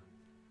right, sir?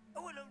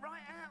 Oh, look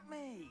right at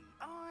me.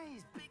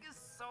 Eyes big as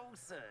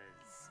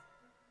saucers.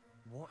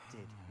 What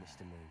did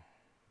Mr. Moon?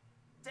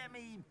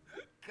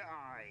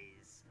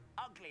 Guys.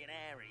 Ugly and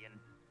airy and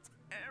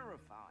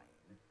terrifying.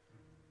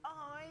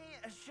 I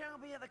shall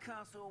be at the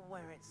castle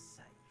where it's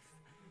safe.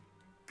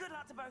 Good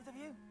luck to both of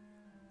you.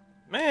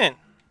 Man,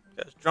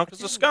 guy's drunk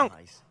as a skunk.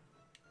 Nice.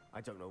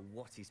 I don't know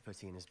what he's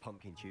putting in his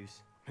pumpkin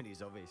juice, but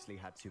he's obviously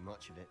had too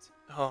much of it.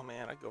 Oh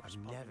man, I'd go for I've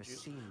some pumpkin never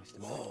juice. seen Mr.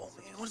 Moon. Oh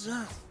in such man, a what is state.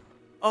 that?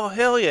 Oh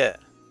hell yeah!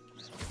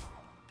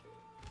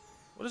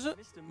 What is it?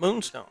 Mr. Moon is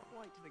Moonstone.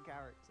 Quite the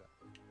character.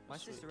 My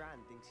Sweet. sister Anne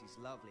thinks he's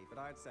lovely, but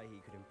I'd say he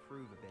could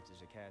improve a bit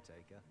as a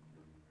caretaker.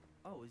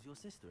 Oh, is your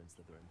sister in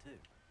Slytherin too?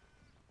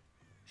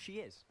 She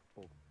is,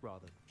 or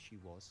rather, she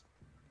was.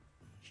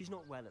 She's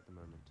not well at the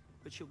moment,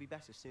 but she'll be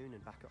better soon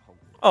and back at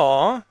Hogwarts.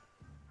 Aw,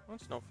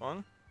 that's no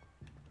fun.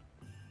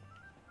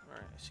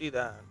 Alright, I see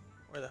that.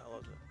 Where the hell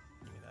is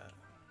it? Give me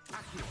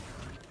that.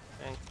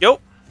 Thank you.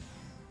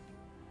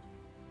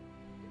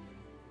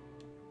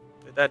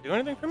 Did that do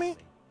anything for me?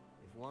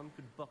 If one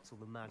could bottle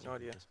the magic No of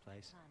idea. this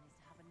place. Plan is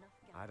to have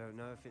enough I don't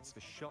know if it's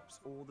the shops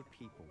or the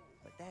people,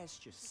 but there's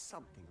just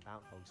something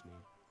about Hogsmeade.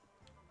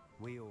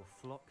 We all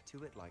flock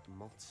to it like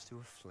moths to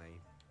a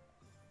flame.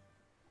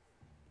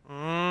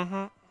 Mm-hmm.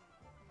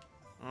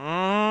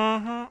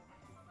 Mm-hmm.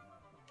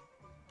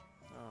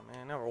 Oh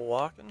man, now we're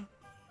walking.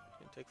 It's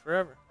gonna take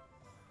forever.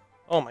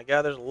 Oh my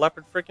god, there's a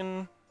leopard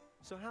freaking.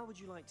 So how would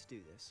you like to do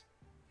this?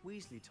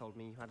 Weasley told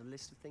me you had a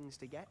list of things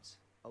to get.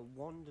 A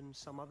wand and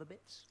some other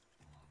bits.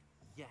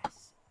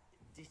 Yes.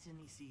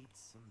 Dittany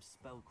seeds, some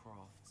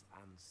spellcrafts,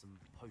 and some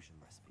potion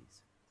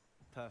recipes.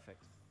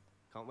 Perfect.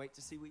 Can't wait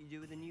to see what you do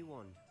with the new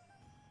wand.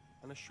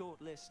 And a short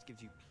list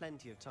gives you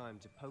plenty of time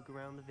to poke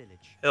around the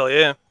village. Hell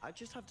yeah. I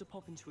just have to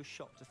pop into a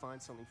shop to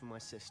find something for my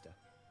sister.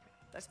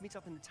 Let's meet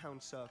up in the town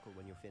circle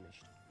when you're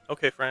finished.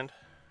 Okay, friend.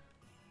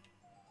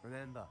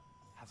 Remember,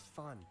 have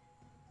fun.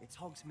 It's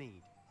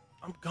Hogsmeade.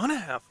 I'm gonna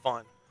have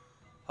fun.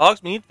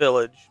 Hogsmeade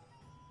Village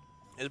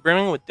is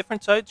brimming with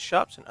different sites,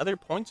 shops, and other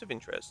points of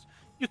interest.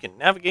 You can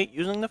navigate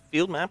using the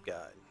field map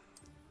guide.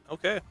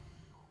 Okay.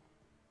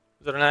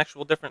 Is it an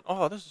actual different...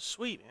 Oh, this is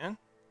sweet, man.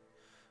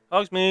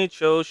 Hogsmeade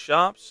shows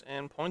shops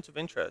and points of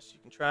interest. You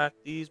can track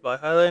these by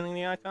highlighting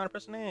the icon or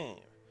pressing A.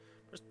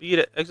 Press B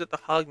to exit the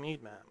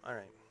Hogsmeade map.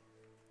 Alright.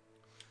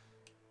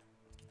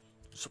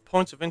 So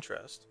points of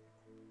interest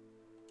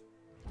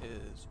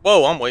is...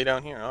 Whoa, I'm way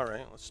down here.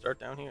 Alright, let's start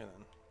down here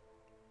then.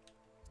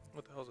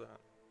 What the hell's that?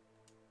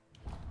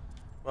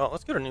 Well,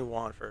 let's get a new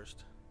wand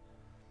first.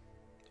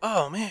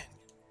 Oh, man.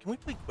 Can we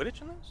play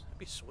Quidditch in this? That'd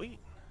be sweet.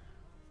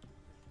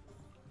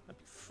 That'd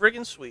be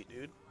friggin' sweet,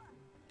 dude.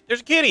 There's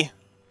a kitty!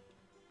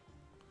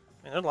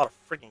 Man, there's a lot of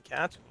freaking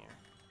cats in here.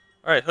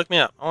 Alright, hook me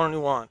up. I want a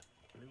new wand.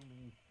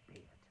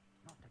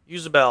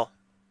 Use the bell.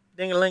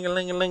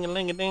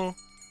 Ding-a-ling-a-ling-a-ling-a-ling-a-ding.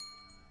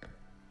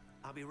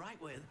 I'll be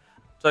right with.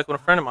 It's like when a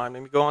friend of mine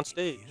made me go on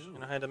stage,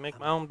 and I had to make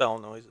my own bell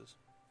noises.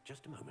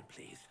 Just a moment,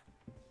 please.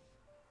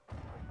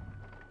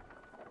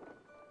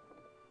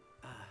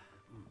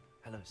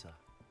 Hello, sir.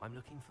 I'm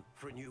looking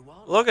for a new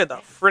wand. Look at the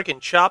freaking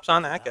chops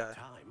on that guy.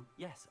 Time.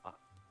 Yes,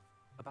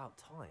 about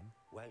time.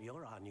 Well,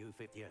 you're our new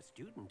fifth-year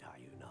student, are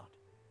you not?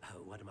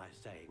 Oh, what am I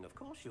saying? Of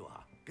course you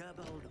are.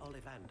 Gerbold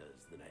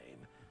Ollivander's the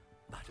name.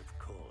 But of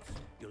course,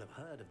 you'll have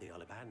heard of the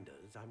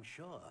Ollivanders, I'm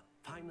sure.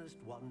 Finest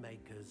wand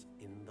makers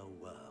in the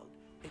world.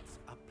 It's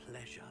a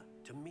pleasure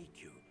to meet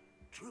you,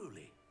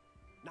 truly.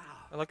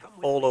 Now, I like the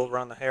fold over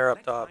on the hair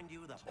up top.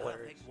 It's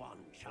hilarious. One, I love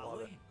shall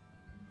it. we?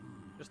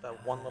 Just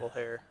that one little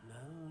hair.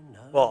 No,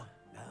 Well,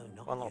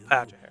 not one little you.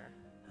 patch of hair.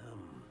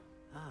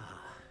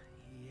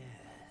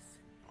 Yes.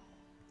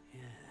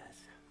 Yes.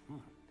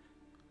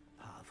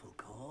 Powerful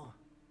core.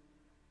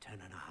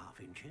 10.5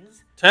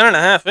 inches.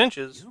 10.5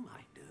 inches? You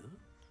might do.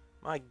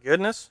 My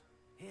goodness.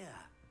 Here,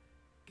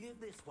 give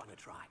this one a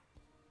try.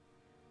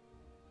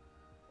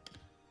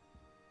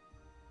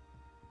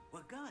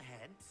 Well, go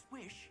ahead,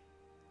 swish.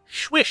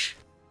 Swish.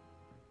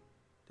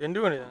 Didn't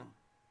do anything.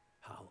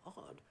 How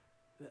odd.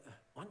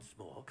 Once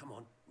more, come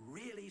on,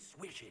 really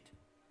swish it.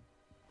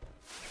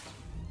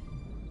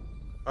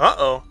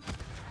 Uh-oh. Oh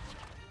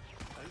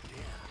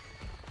dear.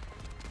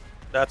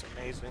 That's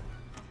amazing.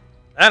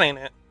 That ain't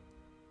it.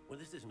 Well,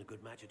 this isn't a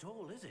good match at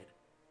all, is it?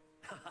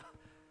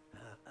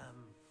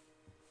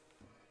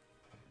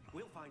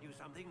 We'll find you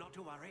something, not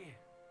to worry.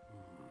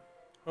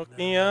 Hook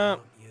me up.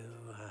 not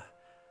you.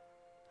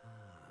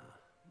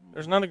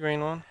 There's another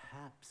green one.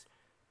 Perhaps.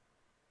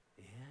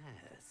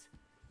 Yes.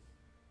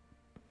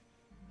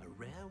 A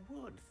rare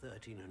wood,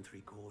 13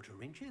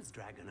 3/4 inches,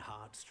 dragon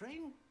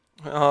heartstring.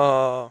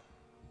 Oh.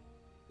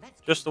 Let's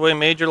Just give the way this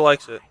Major a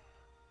likes try. it.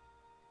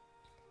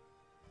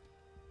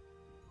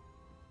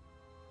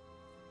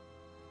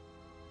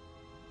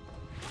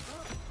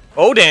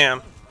 Oh,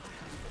 damn. Oh,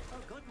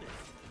 goodness.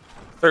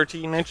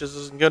 13 inches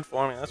isn't good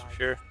for me, that's for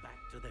sure. Back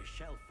to the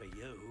shelf for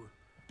you.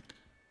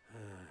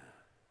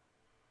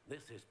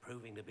 This is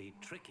proving to be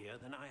trickier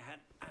than I had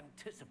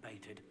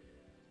anticipated.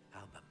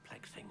 How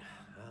perplexing.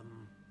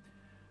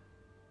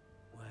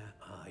 Where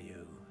are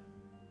you?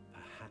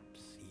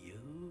 Perhaps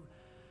you?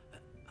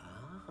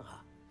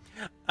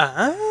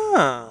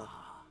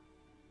 Ah.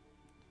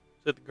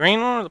 Is it the green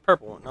one or the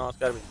purple one? No, it's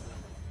gotta be.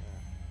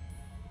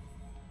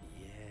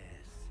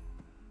 Yes.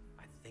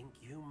 I think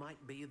you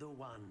might be the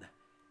one.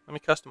 Let me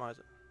customize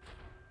it.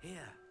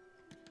 Here.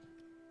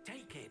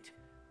 Take it.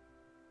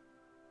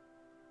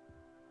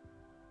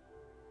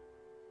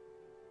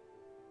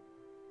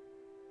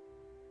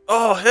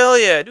 Oh, hell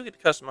yeah, I do get to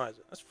customize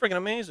it. That's freaking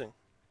amazing.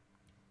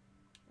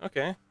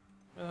 Okay.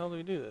 How the hell do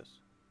we do this?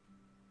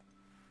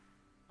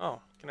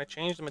 Oh, can I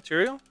change the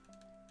material?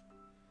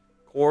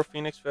 Core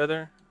Phoenix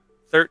Feather.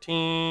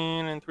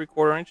 13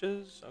 3/4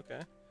 inches.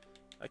 Okay.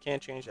 I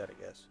can't change that, I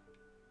guess.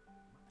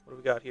 What do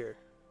we got here?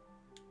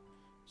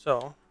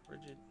 So,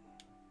 rigid.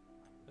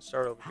 Let's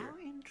start over here. How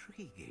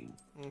intriguing.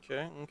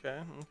 Okay.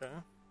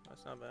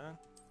 That's not bad.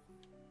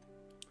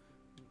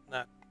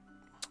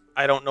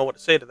 I don't know what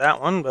to say to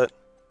that one, but...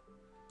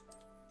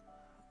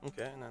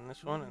 Okay, and then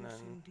this one, and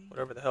then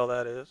whatever the hell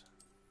that is.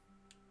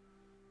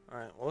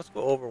 Alright, well, let's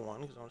go over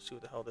one, because I want to see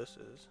what the hell this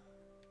is.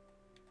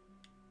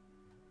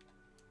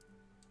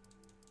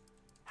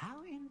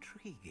 How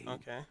intriguing.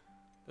 Okay.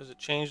 Does it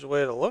change the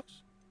way it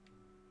looks?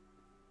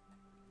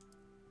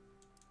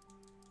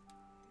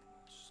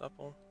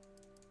 Supple.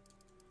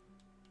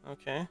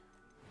 Okay.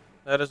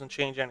 That doesn't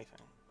change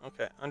anything.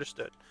 Okay,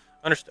 understood.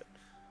 Understood.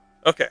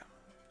 Okay,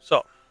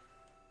 so.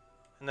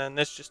 And then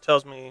this just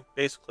tells me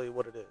basically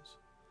what it is.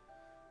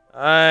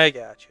 I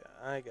gotcha.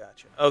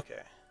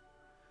 Okay.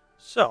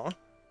 So.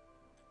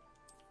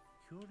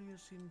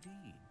 Curious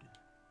indeed.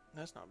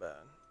 That's not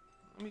bad.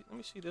 Let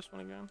me see this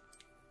one again.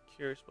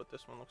 Curious what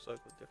this one looks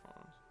like with different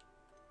ones.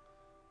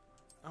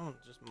 That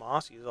one's just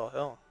mossy as all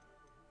hell.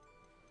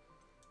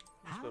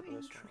 Let's How go for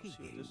this one. Let's see what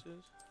intriguing. this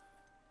is.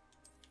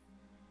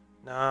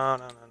 No.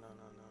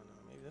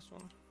 Maybe this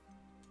one.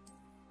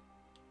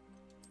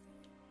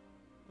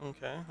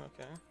 Okay.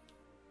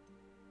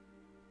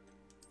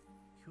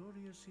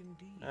 Curious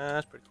indeed.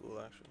 That's pretty cool,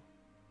 actually.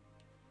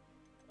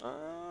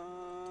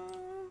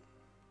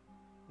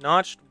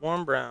 Notched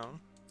warm brown.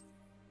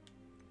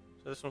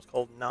 So this one's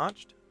called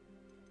Notched.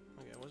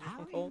 Okay, what's this How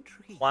one called?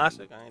 intriguing.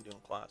 Classic? I ain't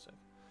doing classic.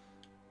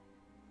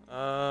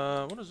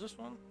 What is this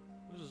one?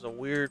 This is a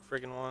weird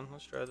friggin' one.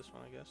 Let's try this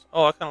one, I guess.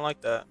 Oh, I kind of like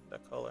that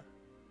color.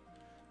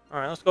 All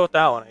right, let's go with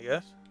that one, I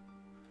guess.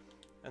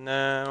 And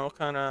then what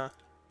kind of?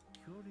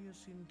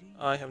 Curious indeed.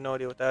 I have no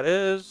idea what that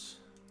is.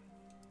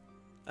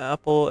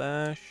 Apple,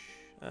 ash,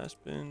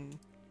 aspen,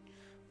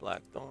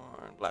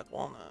 blackthorn, black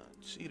walnut,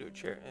 cedar,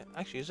 cherry.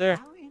 Actually, is there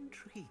How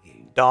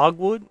intriguing.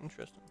 dogwood?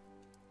 Interesting.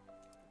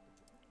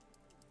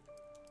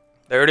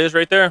 There it is,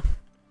 right there.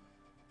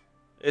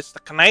 It's the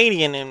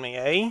Canadian in me,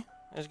 eh?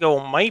 Let's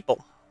go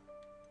maple.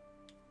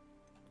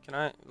 Can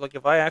I, like,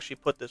 if I actually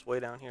put this way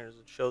down here, does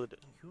it show that?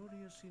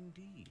 Curious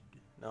indeed.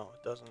 No,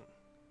 it doesn't.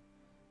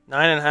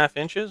 9.5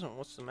 inches? And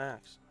what's the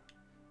max?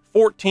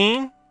 14?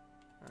 Alright,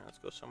 let's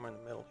go somewhere in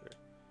the middle here.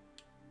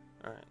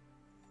 Alright,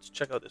 let's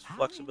check out this How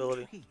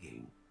flexibility.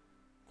 intriguing.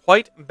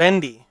 Quite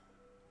bendy.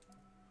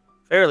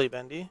 Fairly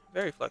bendy.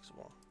 Very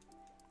flexible.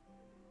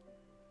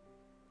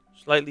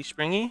 Slightly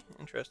springy.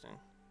 Interesting.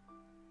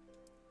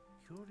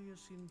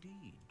 Curious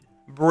indeed.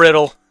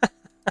 Brittle.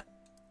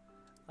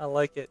 I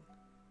like it.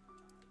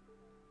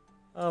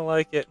 I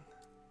like it.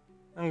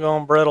 I'm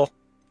going brittle.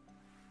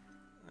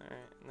 Alright,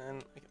 and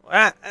then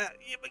yeah,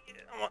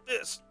 I want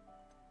this.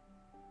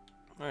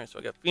 Alright, so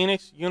I got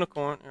Phoenix,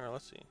 Unicorn. Here,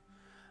 let's see.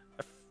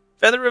 A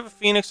feather of a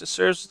phoenix that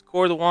serves as the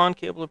core of the wand,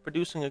 capable of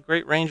producing a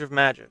great range of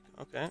magic.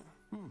 Okay.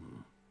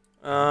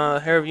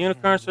 Hair of a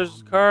unicorn serves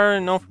as a car,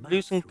 known for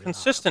producing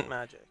consistent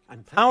magic.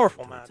 And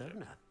Powerful faithful to its magic.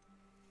 owner.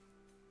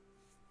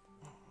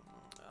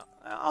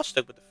 I'll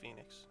stick with the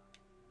Phoenix.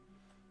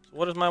 So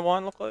what does my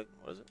wand look like?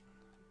 What is it?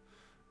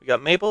 We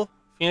got maple,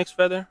 phoenix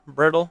feather,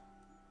 brittle,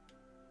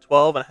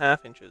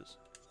 12.5 inches.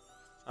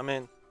 I'm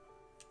in.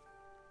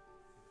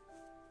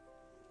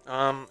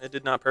 It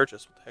did not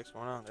purchase. What the heck's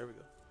going on? There we go.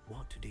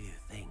 What do you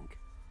think?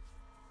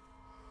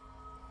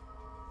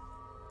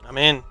 I'm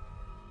in.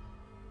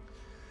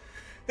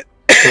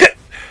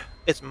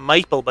 It's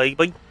maple,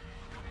 baby.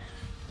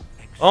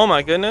 Oh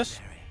my goodness.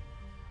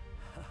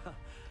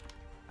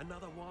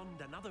 Another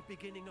wand, another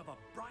beginning of a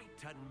bright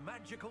and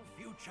magical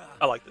future.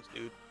 I like this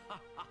dude.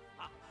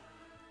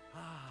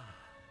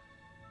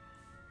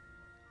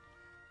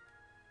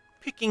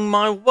 Picking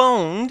my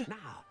wand.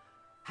 Now,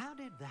 how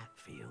did that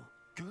feel?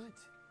 Good.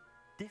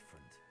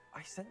 Different.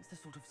 I sensed a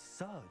sort of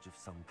surge of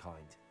some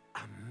kind.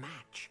 A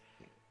match.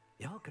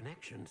 Your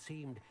connection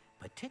seemed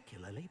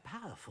particularly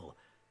powerful.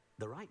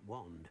 The right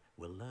wand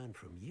will learn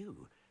from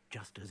you,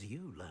 just as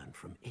you learn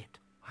from it.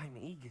 I'm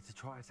eager to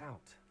try it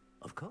out.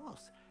 Of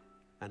course.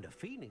 And a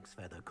phoenix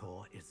feather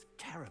core is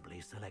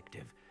terribly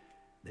selective.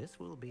 This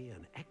will be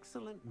an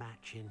excellent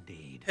match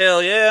indeed.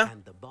 Hell yeah.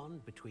 And the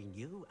bond between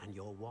you and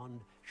your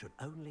wand should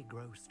only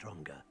grow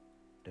stronger.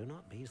 Do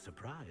not be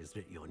surprised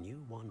at your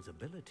new wand's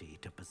ability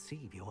to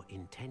perceive your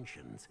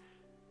intentions,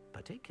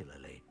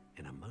 particularly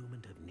in a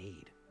moment of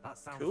need. That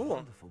sounds Cool.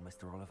 wonderful,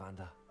 Mr.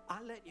 Ollivander.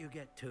 I'll let you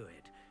get to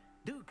it.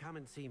 Do come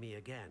and see me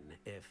again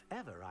if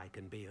ever I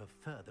can be of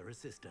further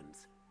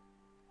assistance.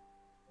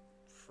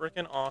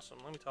 Freaking awesome.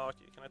 Let me talk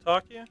to you. Can I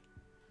talk to you?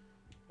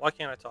 Why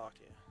can't I talk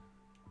to you?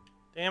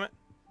 Damn it.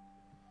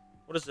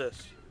 What is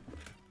this?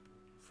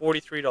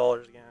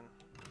 $43 again.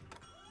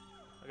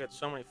 I got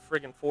so many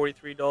friggin'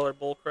 $43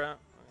 bullcrap.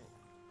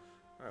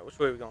 Alright, which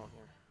way are we going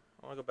here?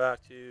 I want to go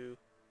back to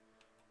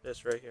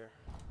this right here.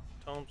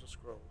 Tomes and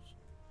Scrolls.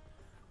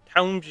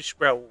 Tomes and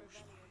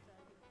Scrolls.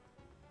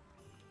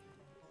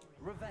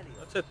 Revelio.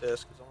 Let's hit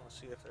this because I want to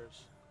see if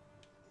there's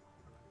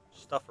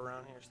stuff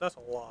around here. So that's a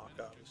lock,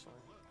 obviously.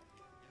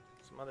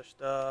 Some other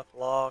stuff.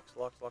 Locks.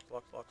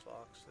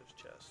 There's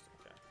chest.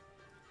 Okay.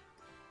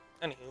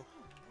 Anywho.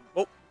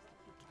 Oh,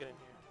 let's get in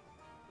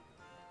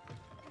here.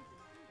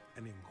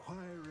 An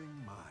inquiring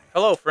mind.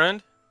 Hello,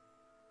 friend.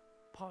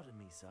 Pardon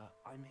me, sir.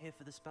 I'm here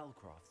for the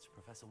spellcrafts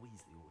Professor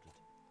Weasley ordered.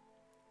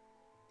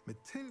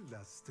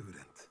 Matilda,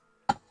 student.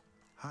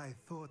 I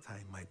thought I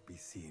might be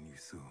seeing you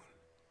soon.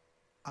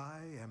 I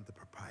am the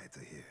proprietor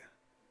here,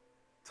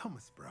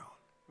 Thomas Brown.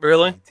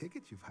 Really? I take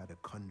it you've had a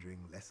conjuring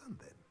lesson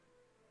then?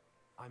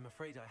 I'm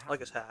afraid I haven't, Like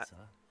his hat.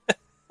 sir.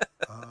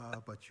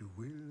 But you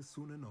will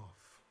soon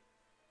enough.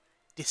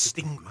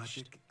 Distinguished.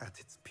 Magic at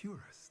its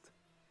purest,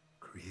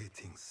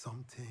 creating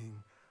something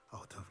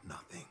out of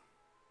nothing.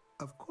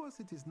 Of course,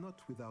 it is not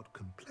without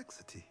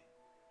complexity,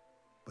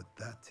 but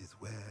that is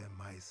where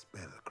my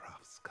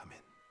spellcrafts come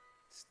in.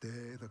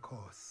 Stay the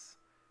course,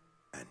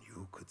 and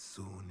you could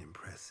soon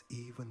impress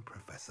even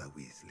Professor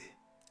Weasley.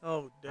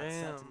 Oh, That's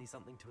damn. certainly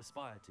something to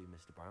aspire to,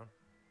 Mr. Brown.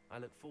 I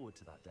look forward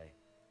to that day.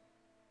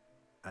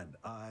 And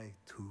I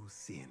too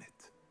seeing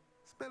it.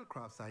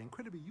 Spellcrafts are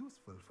incredibly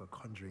useful for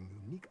conjuring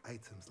unique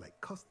items like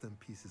custom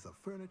pieces of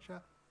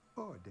furniture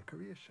or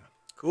decoration.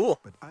 Cool.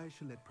 But I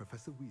shall let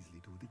Professor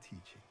Weasley do the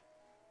teaching.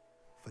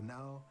 For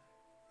now,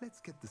 let's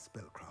get the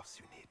spellcrafts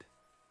you need.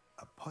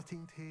 A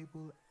potting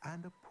table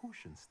and a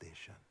potion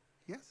station.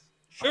 Yes?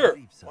 Sure.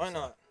 believe so, Why sir.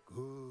 not?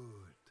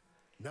 Good.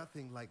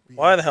 Nothing like being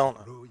Why the able hell to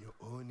not? grow your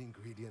own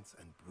ingredients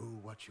and brew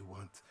what you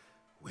want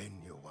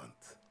when you want.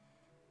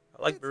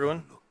 I like Let's have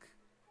brewing. a look.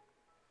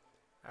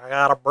 I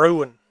got a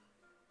brewing.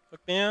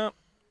 Hook me up.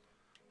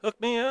 Hook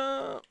me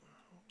up.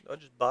 Do I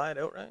just buy it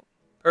outright?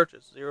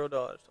 Purchase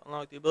 $0.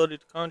 Unlock the ability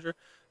to conjure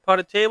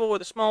potted table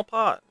with a small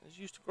pot. It's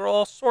used to grow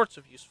all sorts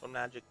of useful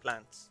magic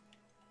plants.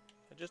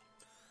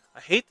 I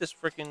hate this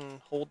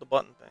freaking hold the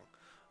button thing.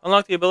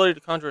 Unlock the ability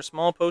to conjure a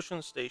small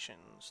potion station,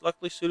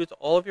 selectly suited to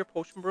all of your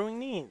potion brewing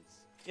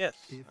needs. Yes,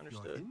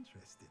 understood.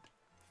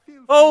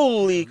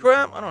 Holy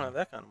crap! I don't have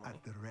that kind of money.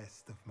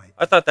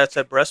 I thought that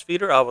said breast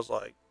feeder. I was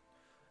like,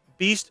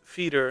 beast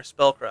feeder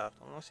spellcraft.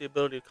 Unlocks the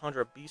ability to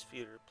conjure a beast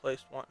feeder.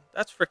 Place 1.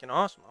 That's freaking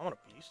awesome. I want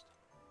a beast.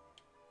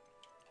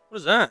 What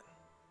is that?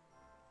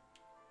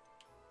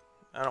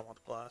 I don't want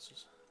the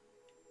glasses.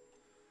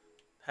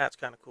 Hat's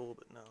kind of cool,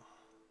 but no.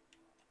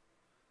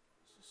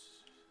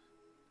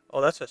 Oh,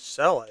 that's a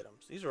sell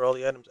items. These are all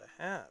the items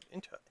I have.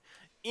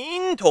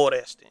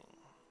 Interesting.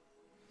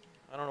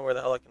 I don't know where the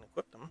hell I can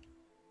equip them.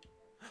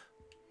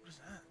 What is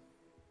that?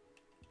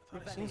 I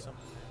thought I seen something.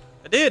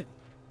 I did!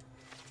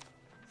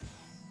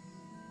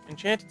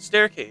 Enchanted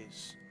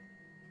staircase.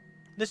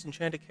 This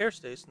enchanted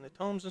staircase in the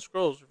tomes and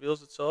scrolls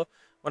reveals itself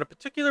when a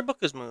particular book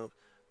is moved.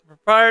 The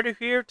proprietor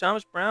here,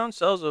 Thomas Brown,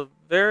 sells a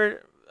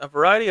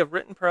variety of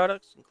written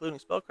products, including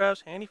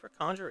spellcrafts handy for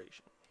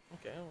conjuration.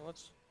 Okay, well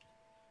let's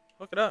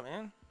hook it up,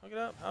 man. Hook it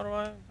up. How do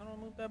I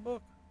move that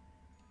book?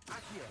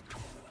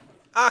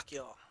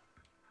 Accio.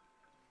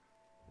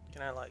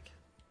 Can I like?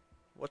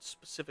 What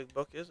specific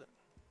book is it?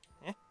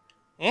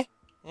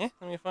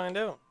 Let me find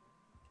out.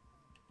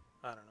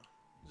 I don't know.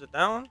 Is it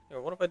that one?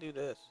 Or what if I do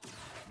this?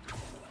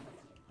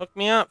 Hook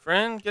me up,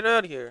 friend. Get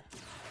out of here.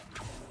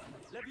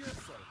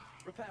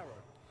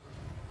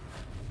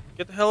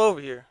 Get the hell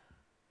over here.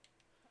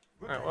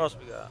 Alright, what else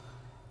we got?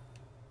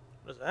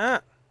 What is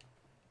that?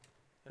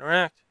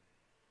 Interact.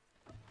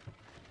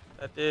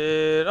 That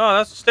did... Oh,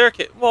 that's a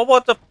staircase. Well,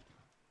 what the...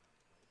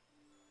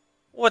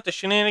 What the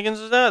shenanigans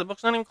is that? The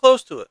book's not even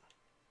close to it.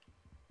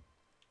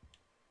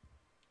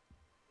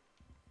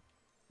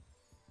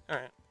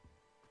 Alright.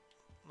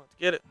 Let's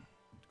get it.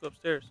 Let's go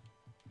upstairs.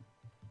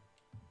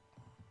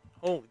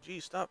 Holy gee,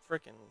 stop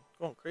freaking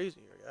going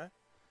crazy here, guy.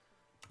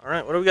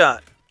 Alright, what do we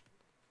got?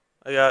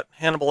 I got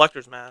Hannibal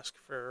Lecter's mask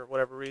for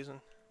whatever reason.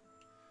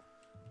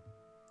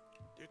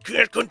 You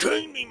can't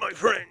contain me, my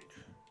friend.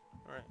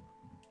 Alright.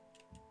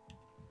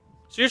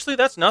 Seriously,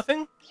 that's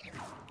nothing?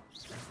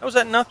 How was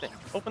that nothing?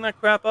 Open that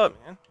crap up,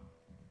 man.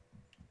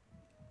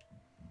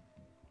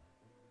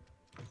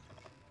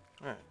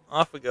 Alright,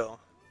 off we go.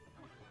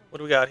 What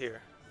do we got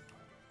here?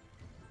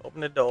 Open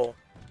the door.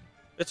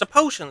 It's a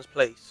potions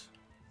place.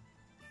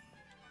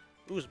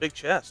 Ooh, it's a big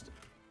chest.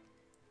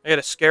 I got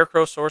a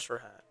scarecrow sorcerer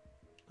hat.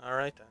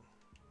 Alright then.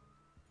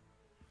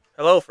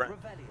 Hello, friend.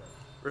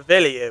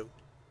 Revelio. Is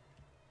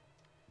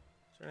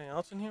there anything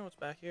else in here? What's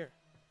back here?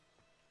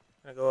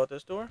 Can I go out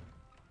this door?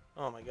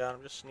 Oh my god,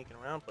 I'm just sneaking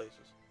around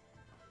places.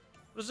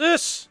 What is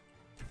this?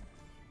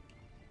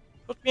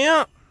 Hook me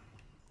up.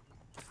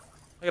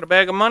 I got a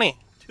bag of money.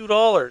 $2.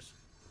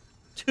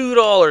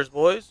 $2,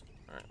 boys.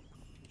 Alright.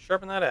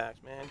 Sharpen that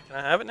axe, man. Can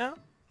I have it now?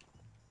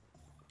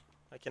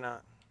 I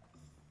cannot.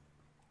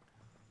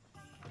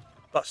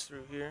 Bust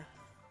through here.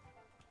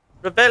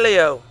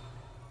 Revelio!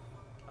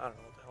 I don't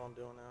know what the hell I'm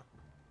doing now.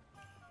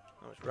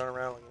 I'm just running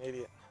around like an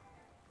idiot.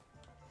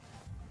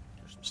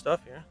 There's some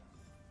stuff here.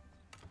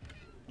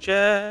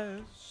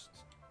 Chest.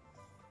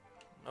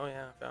 Oh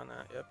yeah, I found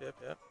that. Yep.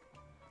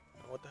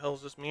 And what the hell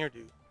does this mirror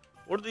do?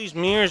 What do these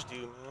mirrors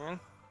do, man?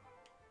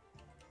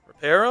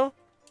 Reparo?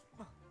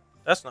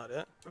 That's not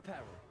it.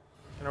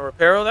 Can I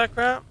reparo that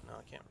crap? No,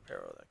 I can't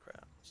reparo that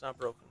crap. It's not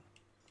broken.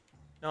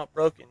 Not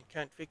broken.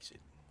 Can't fix it.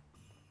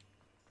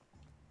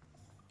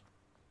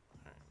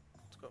 Alright,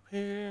 let's go up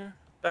here.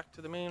 Back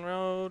to the main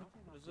road.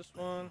 What is this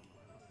one?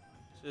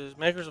 This is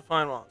Makers of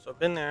Fine Wand. So I've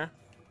been there.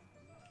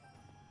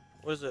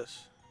 What is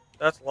this?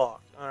 That's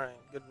locked. Alright,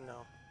 good to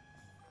know.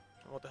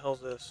 And what the hell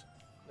is this?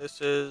 This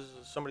is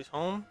somebody's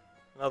home?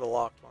 Another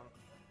locked one.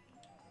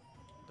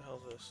 What the hell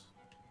is this?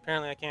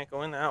 Apparently I can't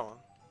go in that one.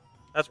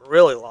 That's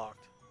really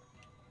locked.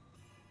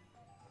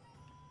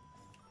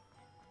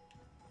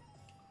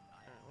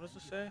 Alright, what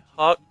does this say?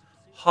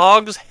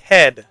 Hog's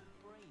Head.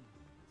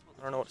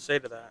 I don't know what to say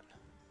to that.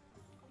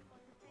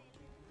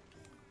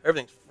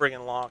 Everything's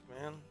friggin' locked,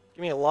 man.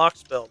 Give me a lock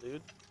spell,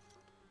 dude.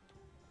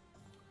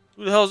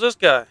 Who the hell is this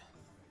guy?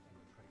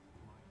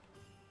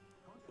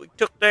 We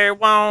took their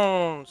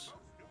wands.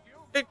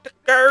 They took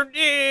our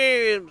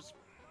jibs.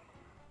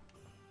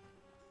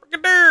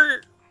 Frickin'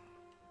 dirt.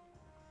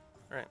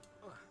 Alright.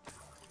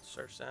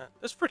 Search that.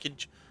 This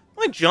freaking...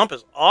 My jump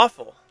is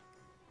awful.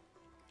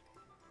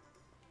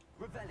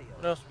 What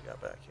else we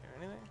got back here?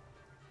 Anything?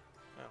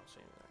 I don't see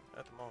anything.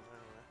 At the moment,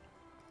 anyway.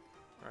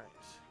 Alright.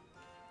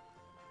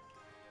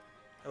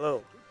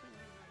 Hello.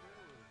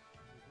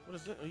 What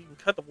is it? Oh, you can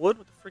cut the wood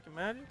with the freaking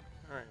magic?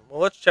 Alright, well,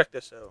 let's check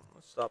this out.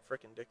 Let's stop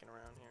freaking dicking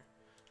around here.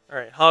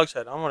 Alright,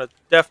 Hogshead. I want to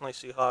definitely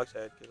see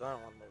Hogshead, because I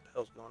don't want to know what the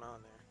hell's going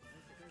on there.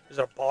 Is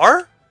it a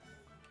bar?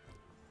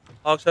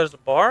 Hogshead is a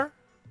bar?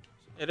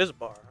 It is a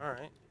bar.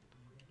 Alright.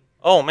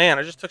 Oh, man,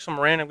 I just took some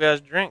random guy's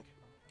drink.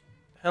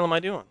 What the hell am I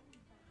doing?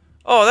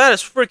 Oh, that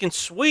is freaking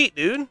sweet,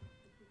 dude.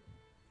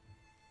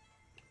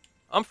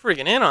 I'm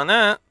freaking in on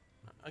that.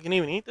 I can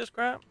even eat this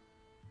crap.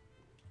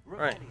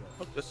 Alright,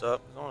 hook this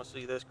up, because I want to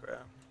see this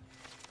crap.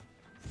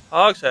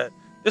 Hogshead.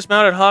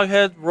 Dismounted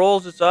hoghead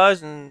rolls its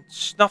eyes and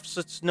snuffs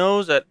its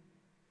nose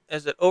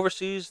as it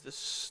oversees the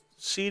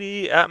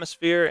seedy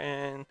atmosphere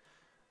and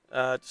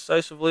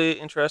decisively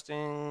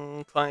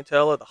interesting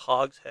clientele of the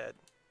Hogshead.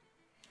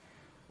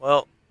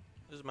 Well,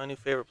 this is my new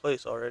favorite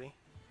place already.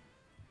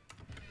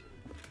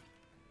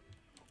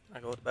 Can I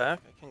go to the back?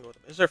 I can go to the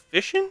back. Is there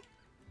fishing?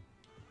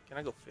 Can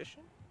I go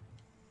fishing?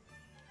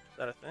 Is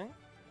that a thing?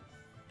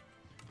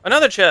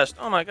 Another chest!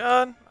 Oh my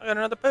god, I got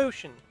another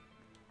potion.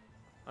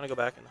 I'm gonna go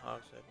back in the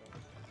Hogshead.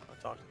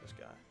 I'll talk to this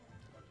guy.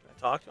 Can I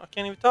talk to him? I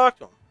can't even talk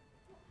to him.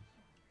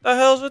 The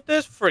hell's with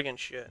this friggin'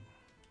 shit?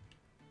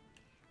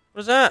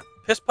 What is that?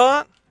 Piss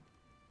pot?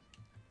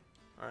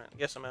 Alright, I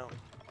guess I'm out.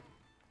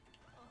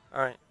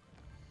 Alright.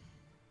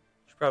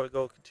 Should probably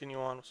go continue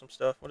on with some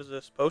stuff. What is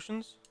this?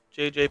 Potions?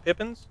 J.J.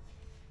 Pippins?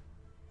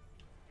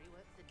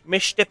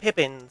 Mr.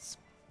 Pippins.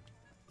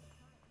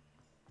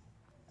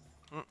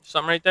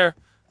 Something right there.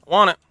 I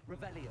want it.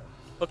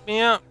 Hook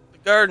me up. The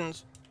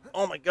gardens.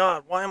 Oh my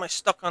god, why am I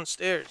stuck on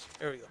stairs?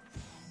 There we go.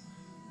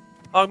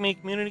 Hogmeade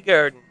Community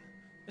Garden.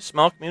 This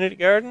small community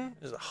garden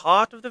is the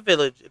heart of the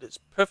village. It is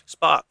a perfect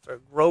spot for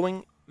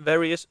growing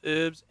various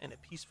herbs and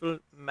peaceful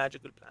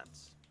magical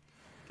plants.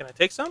 Can I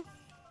take some?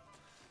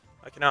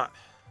 I cannot.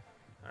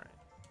 Alright.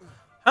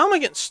 How am I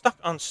getting stuck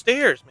on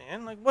stairs,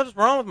 man? Like, what is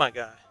wrong with my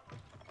guy?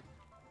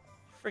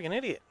 Friggin'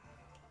 idiot.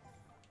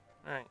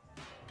 Alright.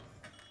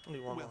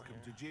 Welcome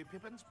to J.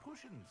 Pippin's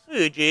Potions.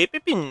 Hey, J.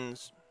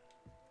 Pippins.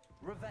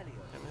 Let me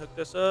hook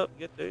this up.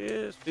 Get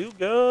this. Feel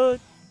good.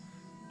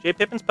 J.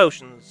 Pippin's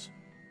Potions.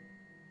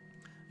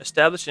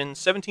 Established in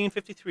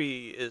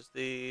 1753, is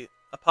the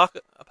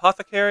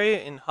apothecary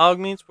in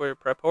Hogmeade, where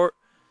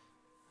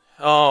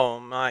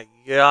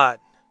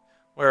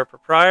where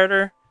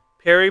proprietor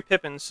Perry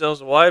Pippin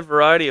sells a wide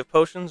variety of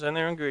potions and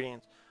their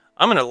ingredients.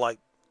 I'm gonna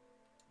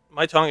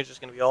my tongue is just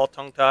gonna be all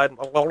tongue-tied. I'm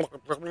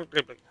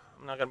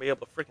not gonna be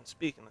able to freaking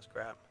speak in this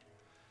crap.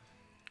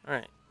 All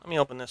right, let me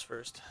open this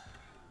first.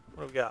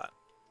 What do we got?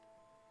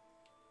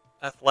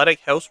 Athletic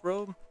house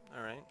robe.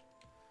 All right.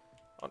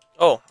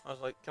 Oh, I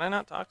was like, can I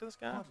not talk to this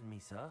guy? Pardon me,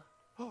 sir.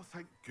 Oh,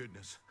 thank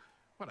goodness.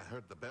 When I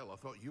heard the bell, I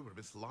thought you were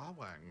Miss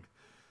Lawang.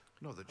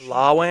 No, that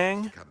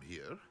Lawang? come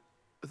here.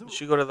 Did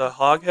she go to the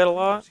Hoghead a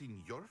lot? I've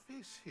seen your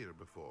face here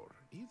before,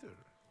 either.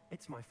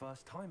 It's my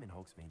first time in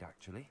Hogsmeade,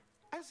 actually.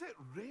 Is it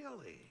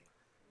really?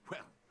 Well,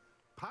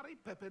 Parry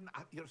Pippin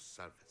at your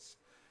service.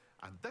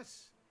 And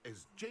this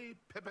is J.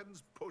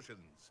 Pippin's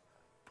Potions.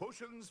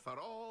 Potions for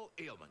all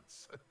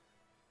ailments.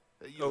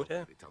 You'll Okay.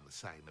 put it on the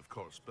sign, of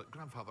course, but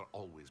Grandfather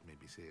always made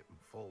me say it in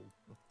full.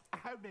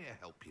 How may I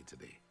help you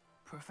today?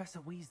 Professor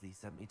Weasley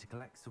sent me to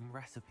collect some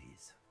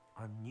recipes.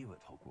 I'm new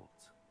at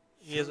Hogwarts.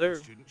 Yes, Sure,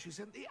 sir. student she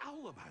sent the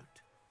owl about.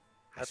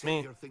 That's I set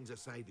me. your things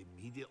aside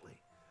immediately.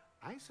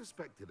 I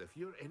suspected if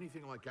you're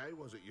anything like I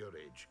was at your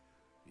age,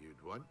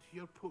 you'd want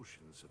your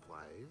potion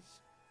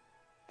supplies.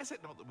 Is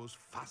it not the most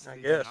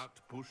fascinating guess.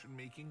 art, potion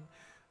making?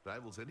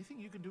 Rivals anything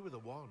you can do with a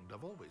wand,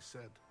 I've always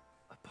said.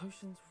 Are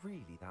potions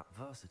really that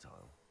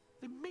versatile?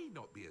 They may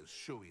not be as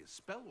showy as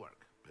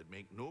spellwork, but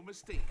make no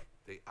mistake,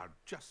 they are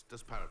just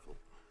as powerful.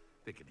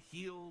 They can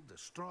heal,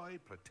 destroy,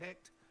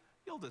 protect.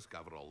 You'll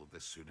discover all of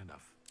this soon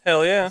enough.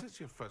 Hell yeah. As it's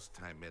your first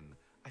time in,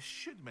 I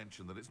should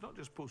mention that it's not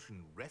just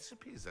potion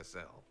recipes I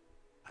sell.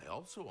 I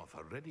also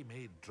offer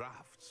ready-made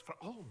drafts for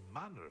all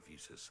manner of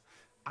uses,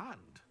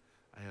 and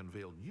I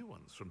unveil new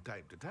ones from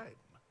time to time.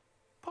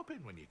 Pop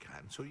in when you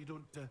can so you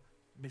don't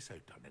miss out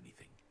on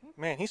anything.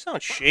 Man, he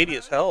sounds shady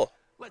as hell.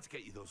 Let's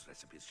get you those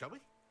recipes, shall we?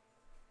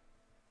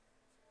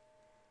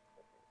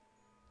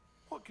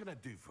 What can I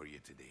do for you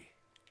today?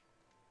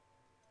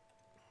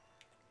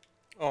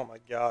 Oh my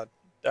god.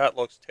 That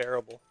looks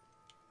terrible.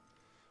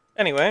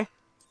 Anyway.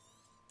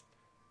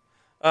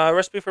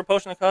 Recipe for a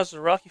potion that causes a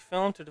rocky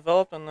film to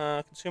develop on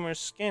the consumer's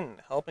skin,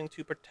 helping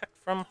to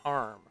protect from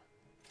harm.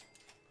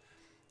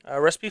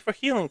 Recipe for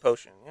healing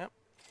potion. Yep.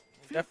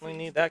 We definitely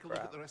need that Look at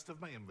crap. the rest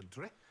of my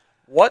inventory.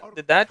 What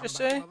did that Come just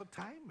back say? another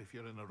time if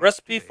you're in a rush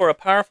Recipe today. for a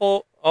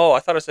powerful... Oh, I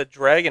thought it said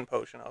dragon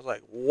potion. I was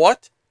like,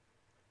 what?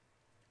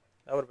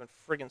 That would have been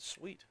friggin'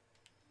 sweet.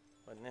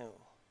 But no.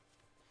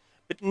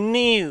 But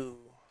no.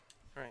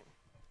 Right.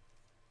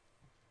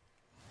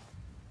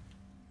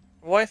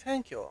 Why,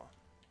 thank you.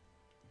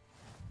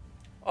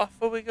 Off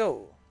we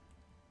go.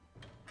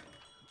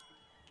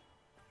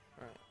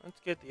 Alright, let's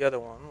get the other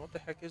one. What the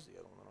heck is the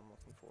other one I'm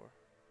looking for?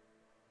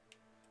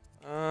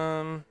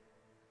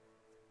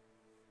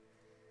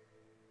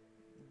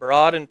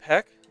 Broad and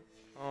Peck?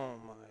 Oh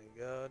my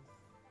god.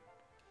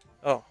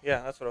 Oh,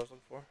 yeah, that's what I was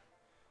looking for.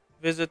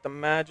 Visit the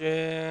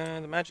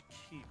Magic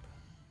Keep.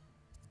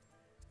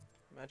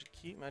 Magic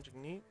Keep? Magic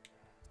Neat?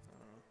 I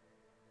don't know.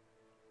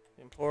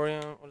 The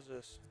Emporium? What is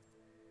this?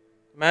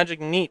 Magic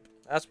Neep.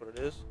 That's what it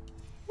is.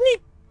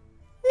 Neep!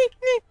 Neep,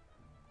 neep!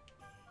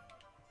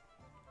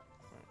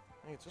 Right,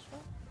 I think it's this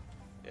one?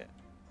 Yeah.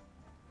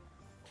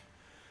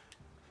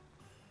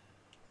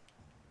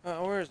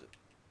 Where is it?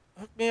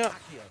 Hook me up.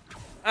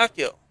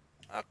 Accio.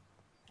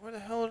 Where the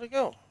hell did it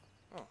go?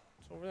 Oh,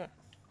 it's over there.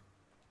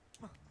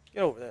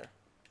 Get over there.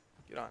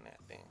 Get on that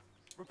thing.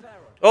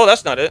 Oh,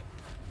 that's not it.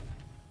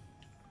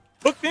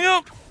 Hook me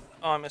up.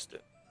 Oh, I missed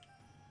it.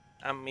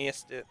 I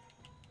missed it.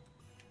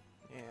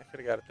 Yeah, I could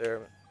have got it there,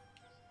 but...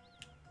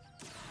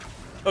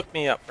 Hook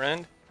me up,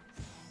 friend.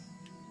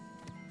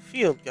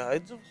 Field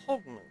Guides of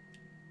Hogman.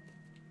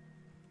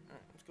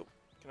 Alright, let's go.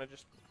 Can I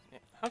just... Yeah.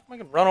 How come I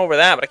can run over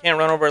that, but I can't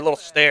run over a little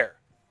stair?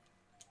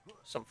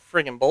 Some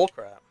friggin'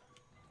 bullcrap.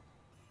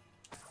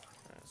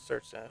 Alright,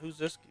 search that. Who's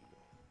this?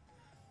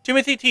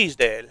 Timothy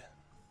Teasdale.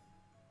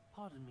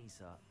 Pardon me,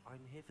 sir. I'm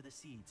here for the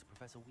seeds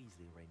Professor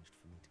Weasley arranged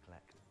for me to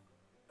collect.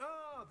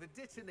 Oh, the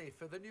Dittany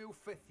for the new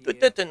 5th The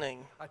year. Dittany.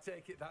 I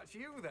take it that's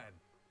you then.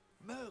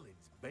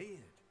 Merlin's beard.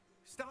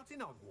 Starting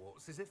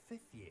Hogwarts as a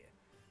 5th year.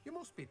 You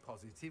must be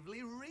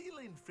positively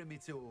reeling from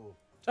it all.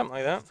 Something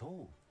like that. Not at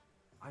all.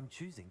 I'm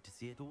choosing to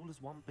see it all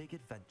as one big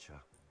adventure.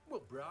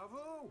 Well,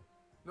 bravo.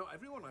 Not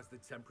everyone has the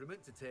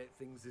temperament to take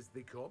things as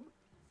they come.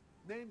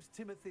 Name's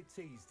Timothy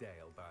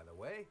Teasdale, by the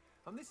way,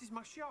 and this is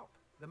my shop,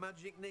 the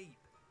Magic Neep.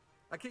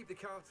 I keep the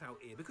cart out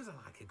here because I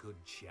like a good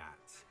chat.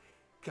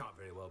 Can't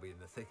very well be in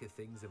the thick of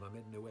things if I'm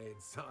hidden away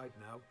inside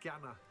now,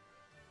 can I?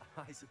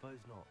 I suppose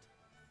not.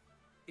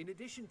 In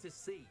addition to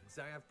seeds,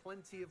 I have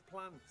plenty of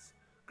plants.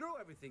 Grow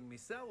everything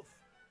myself.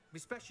 My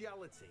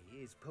speciality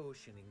is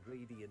potion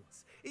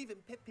ingredients. Even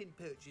Pippin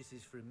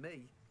purchases from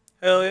me.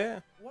 Hell yeah.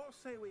 What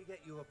say we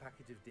get you a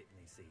packet of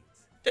Dittany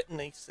seeds?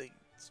 Dittany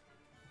seeds.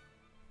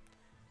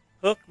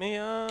 Hook me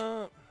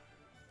up.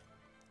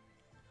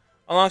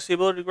 Unlocks the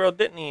ability to grow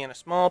Dittany in a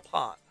small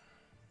pot.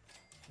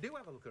 Do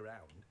have a look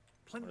around.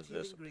 Plenty What is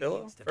this, of a pillow?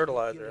 ingredients to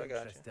Fertilizer, pique your I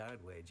got interest,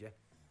 I'd wager.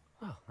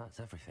 Well, that's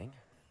everything.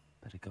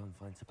 Better go and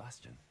find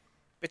Sebastian.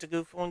 Better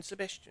go find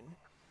Sebastian.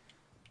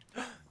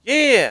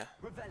 Yeah!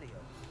 I'll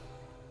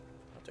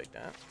take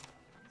that.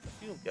 The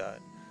field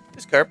guide.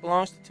 This cart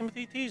belongs to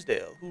Timothy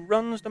Teasdale, who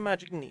runs the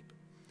Magic Neep.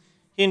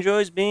 He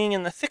enjoys being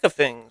in the thick of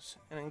things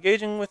and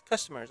engaging with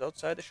customers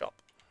outside the shop.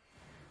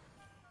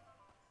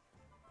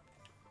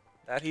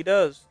 That he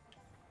does.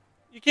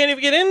 You can't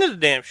even get into the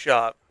damn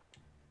shop.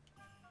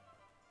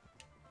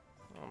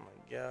 Oh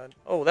my god.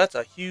 Oh, that's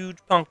a huge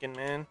pumpkin,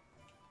 man.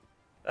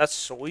 That's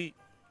sweet.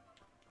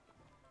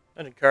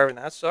 Imagine carving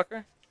that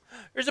sucker.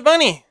 There's a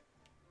bunny!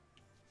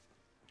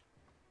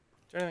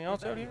 Is there anything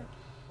else out here?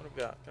 What have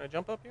we got? Can I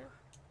jump up here?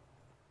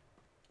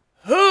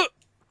 Huh!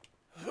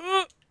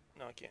 Huh!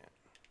 No, I can't.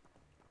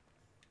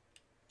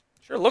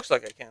 Sure looks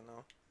like I can,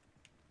 though.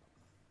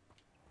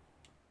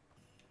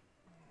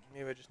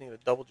 Maybe I just need a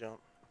double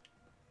jump.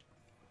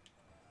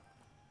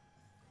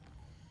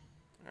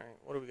 Alright,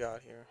 what do we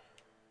got here?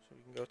 So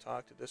we can go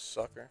talk to this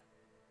sucker.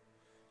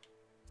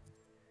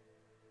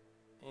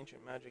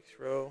 Ancient magic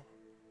throw.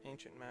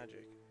 Ancient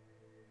magic.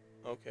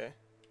 Okay.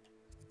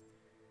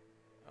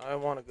 I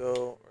want to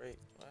go right.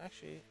 Well,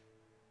 actually,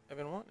 I've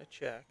been wanting to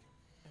check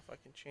if I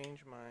can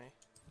change my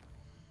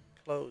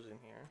clothes in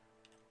here.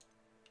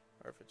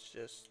 Or if it's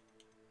just.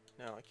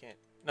 No, I can't.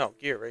 No,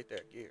 gear right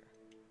there. Gear.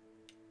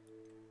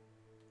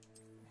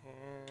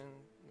 And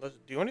let's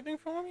do anything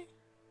for me?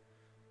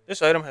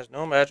 This item has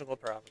no magical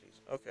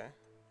properties. Okay.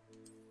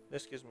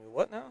 This gives me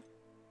what now?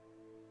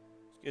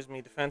 This gives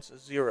me defense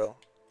 0.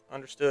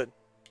 Understood.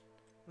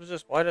 What is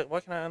this? Why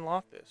can I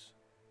unlock this?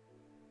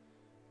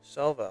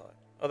 Cell valid.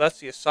 Oh, that's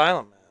the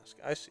asylum mask.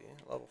 I see.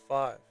 Level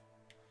 5.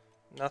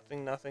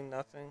 Nothing, nothing,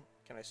 nothing.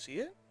 Can I see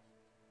it?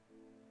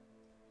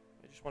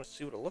 I just want to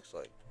see what it looks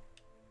like.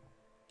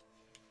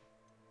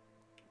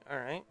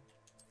 Alright.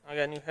 I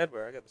got new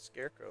headwear. I got the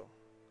scarecrow.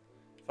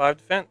 5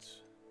 defense.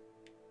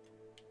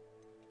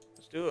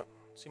 Let's do it.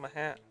 Let's see my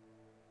hat.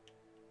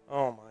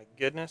 Oh my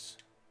goodness.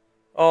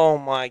 Oh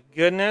my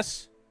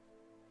goodness.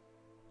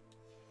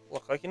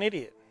 Look like an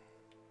idiot.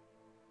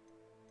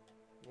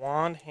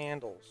 Wand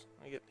handles.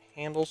 I get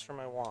handles for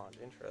my wand.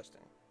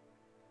 Interesting.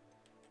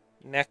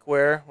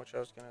 Neckwear, which I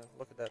was going to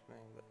look at that thing,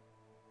 but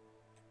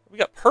we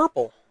got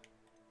purple.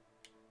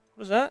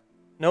 What is that?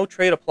 No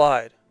trait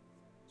applied.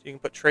 So you can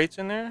put traits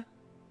in there.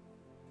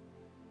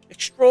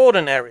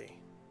 Extraordinary.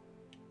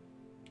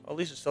 Well, at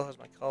least it still has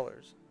my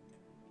colors.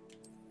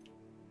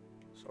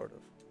 Sort of.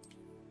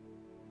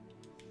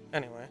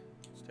 Anyway,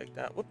 let's take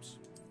that. Whoops.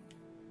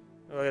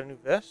 Oh, I got a new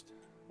vest?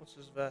 What's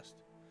this vest?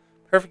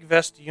 Perfect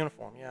vest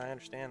uniform. Yeah, I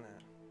understand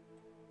that.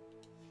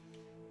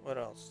 What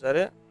else? Is that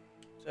it?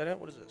 Is that it?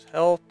 What is this?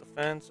 Health,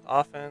 defense,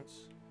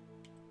 offense.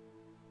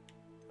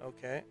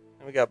 Okay.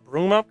 And we got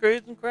broom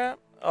upgrades and crap.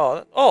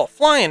 Oh,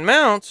 flying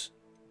mounts.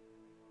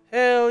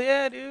 Hell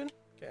yeah, dude.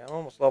 Okay, I'm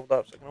almost leveled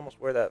up, so I can almost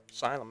wear that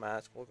asylum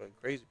mask. Look like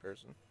a crazy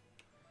person.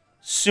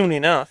 Soon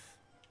enough.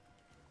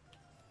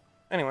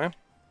 Anyway.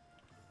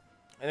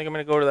 I think I'm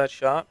going to go to that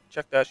shop.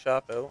 Check that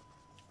shop out.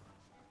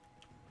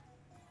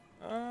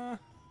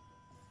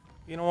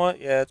 You know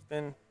what? Yeah, it's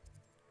been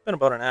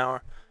about an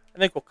hour. I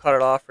think we'll cut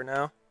it off for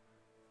now.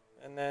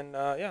 And then,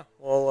 yeah,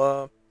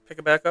 we'll pick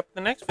it back up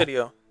in the next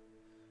video.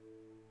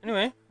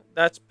 Anyway,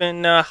 that's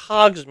been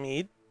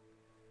Hogsmeade.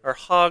 or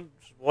Hogs,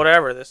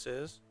 whatever this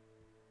is.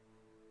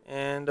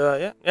 And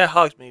yeah,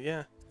 Hogsmeade.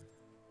 Yeah,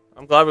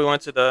 I'm glad we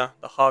went to the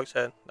Hog's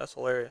Head. That's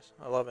hilarious.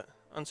 I love it.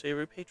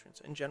 Unsavory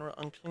patrons and general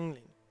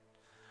uncleanliness.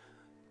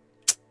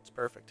 It's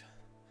perfect.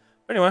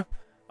 But anyway,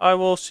 I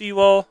will see you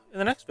all in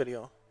the next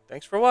video.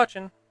 Thanks for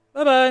watching.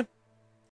 Bye bye.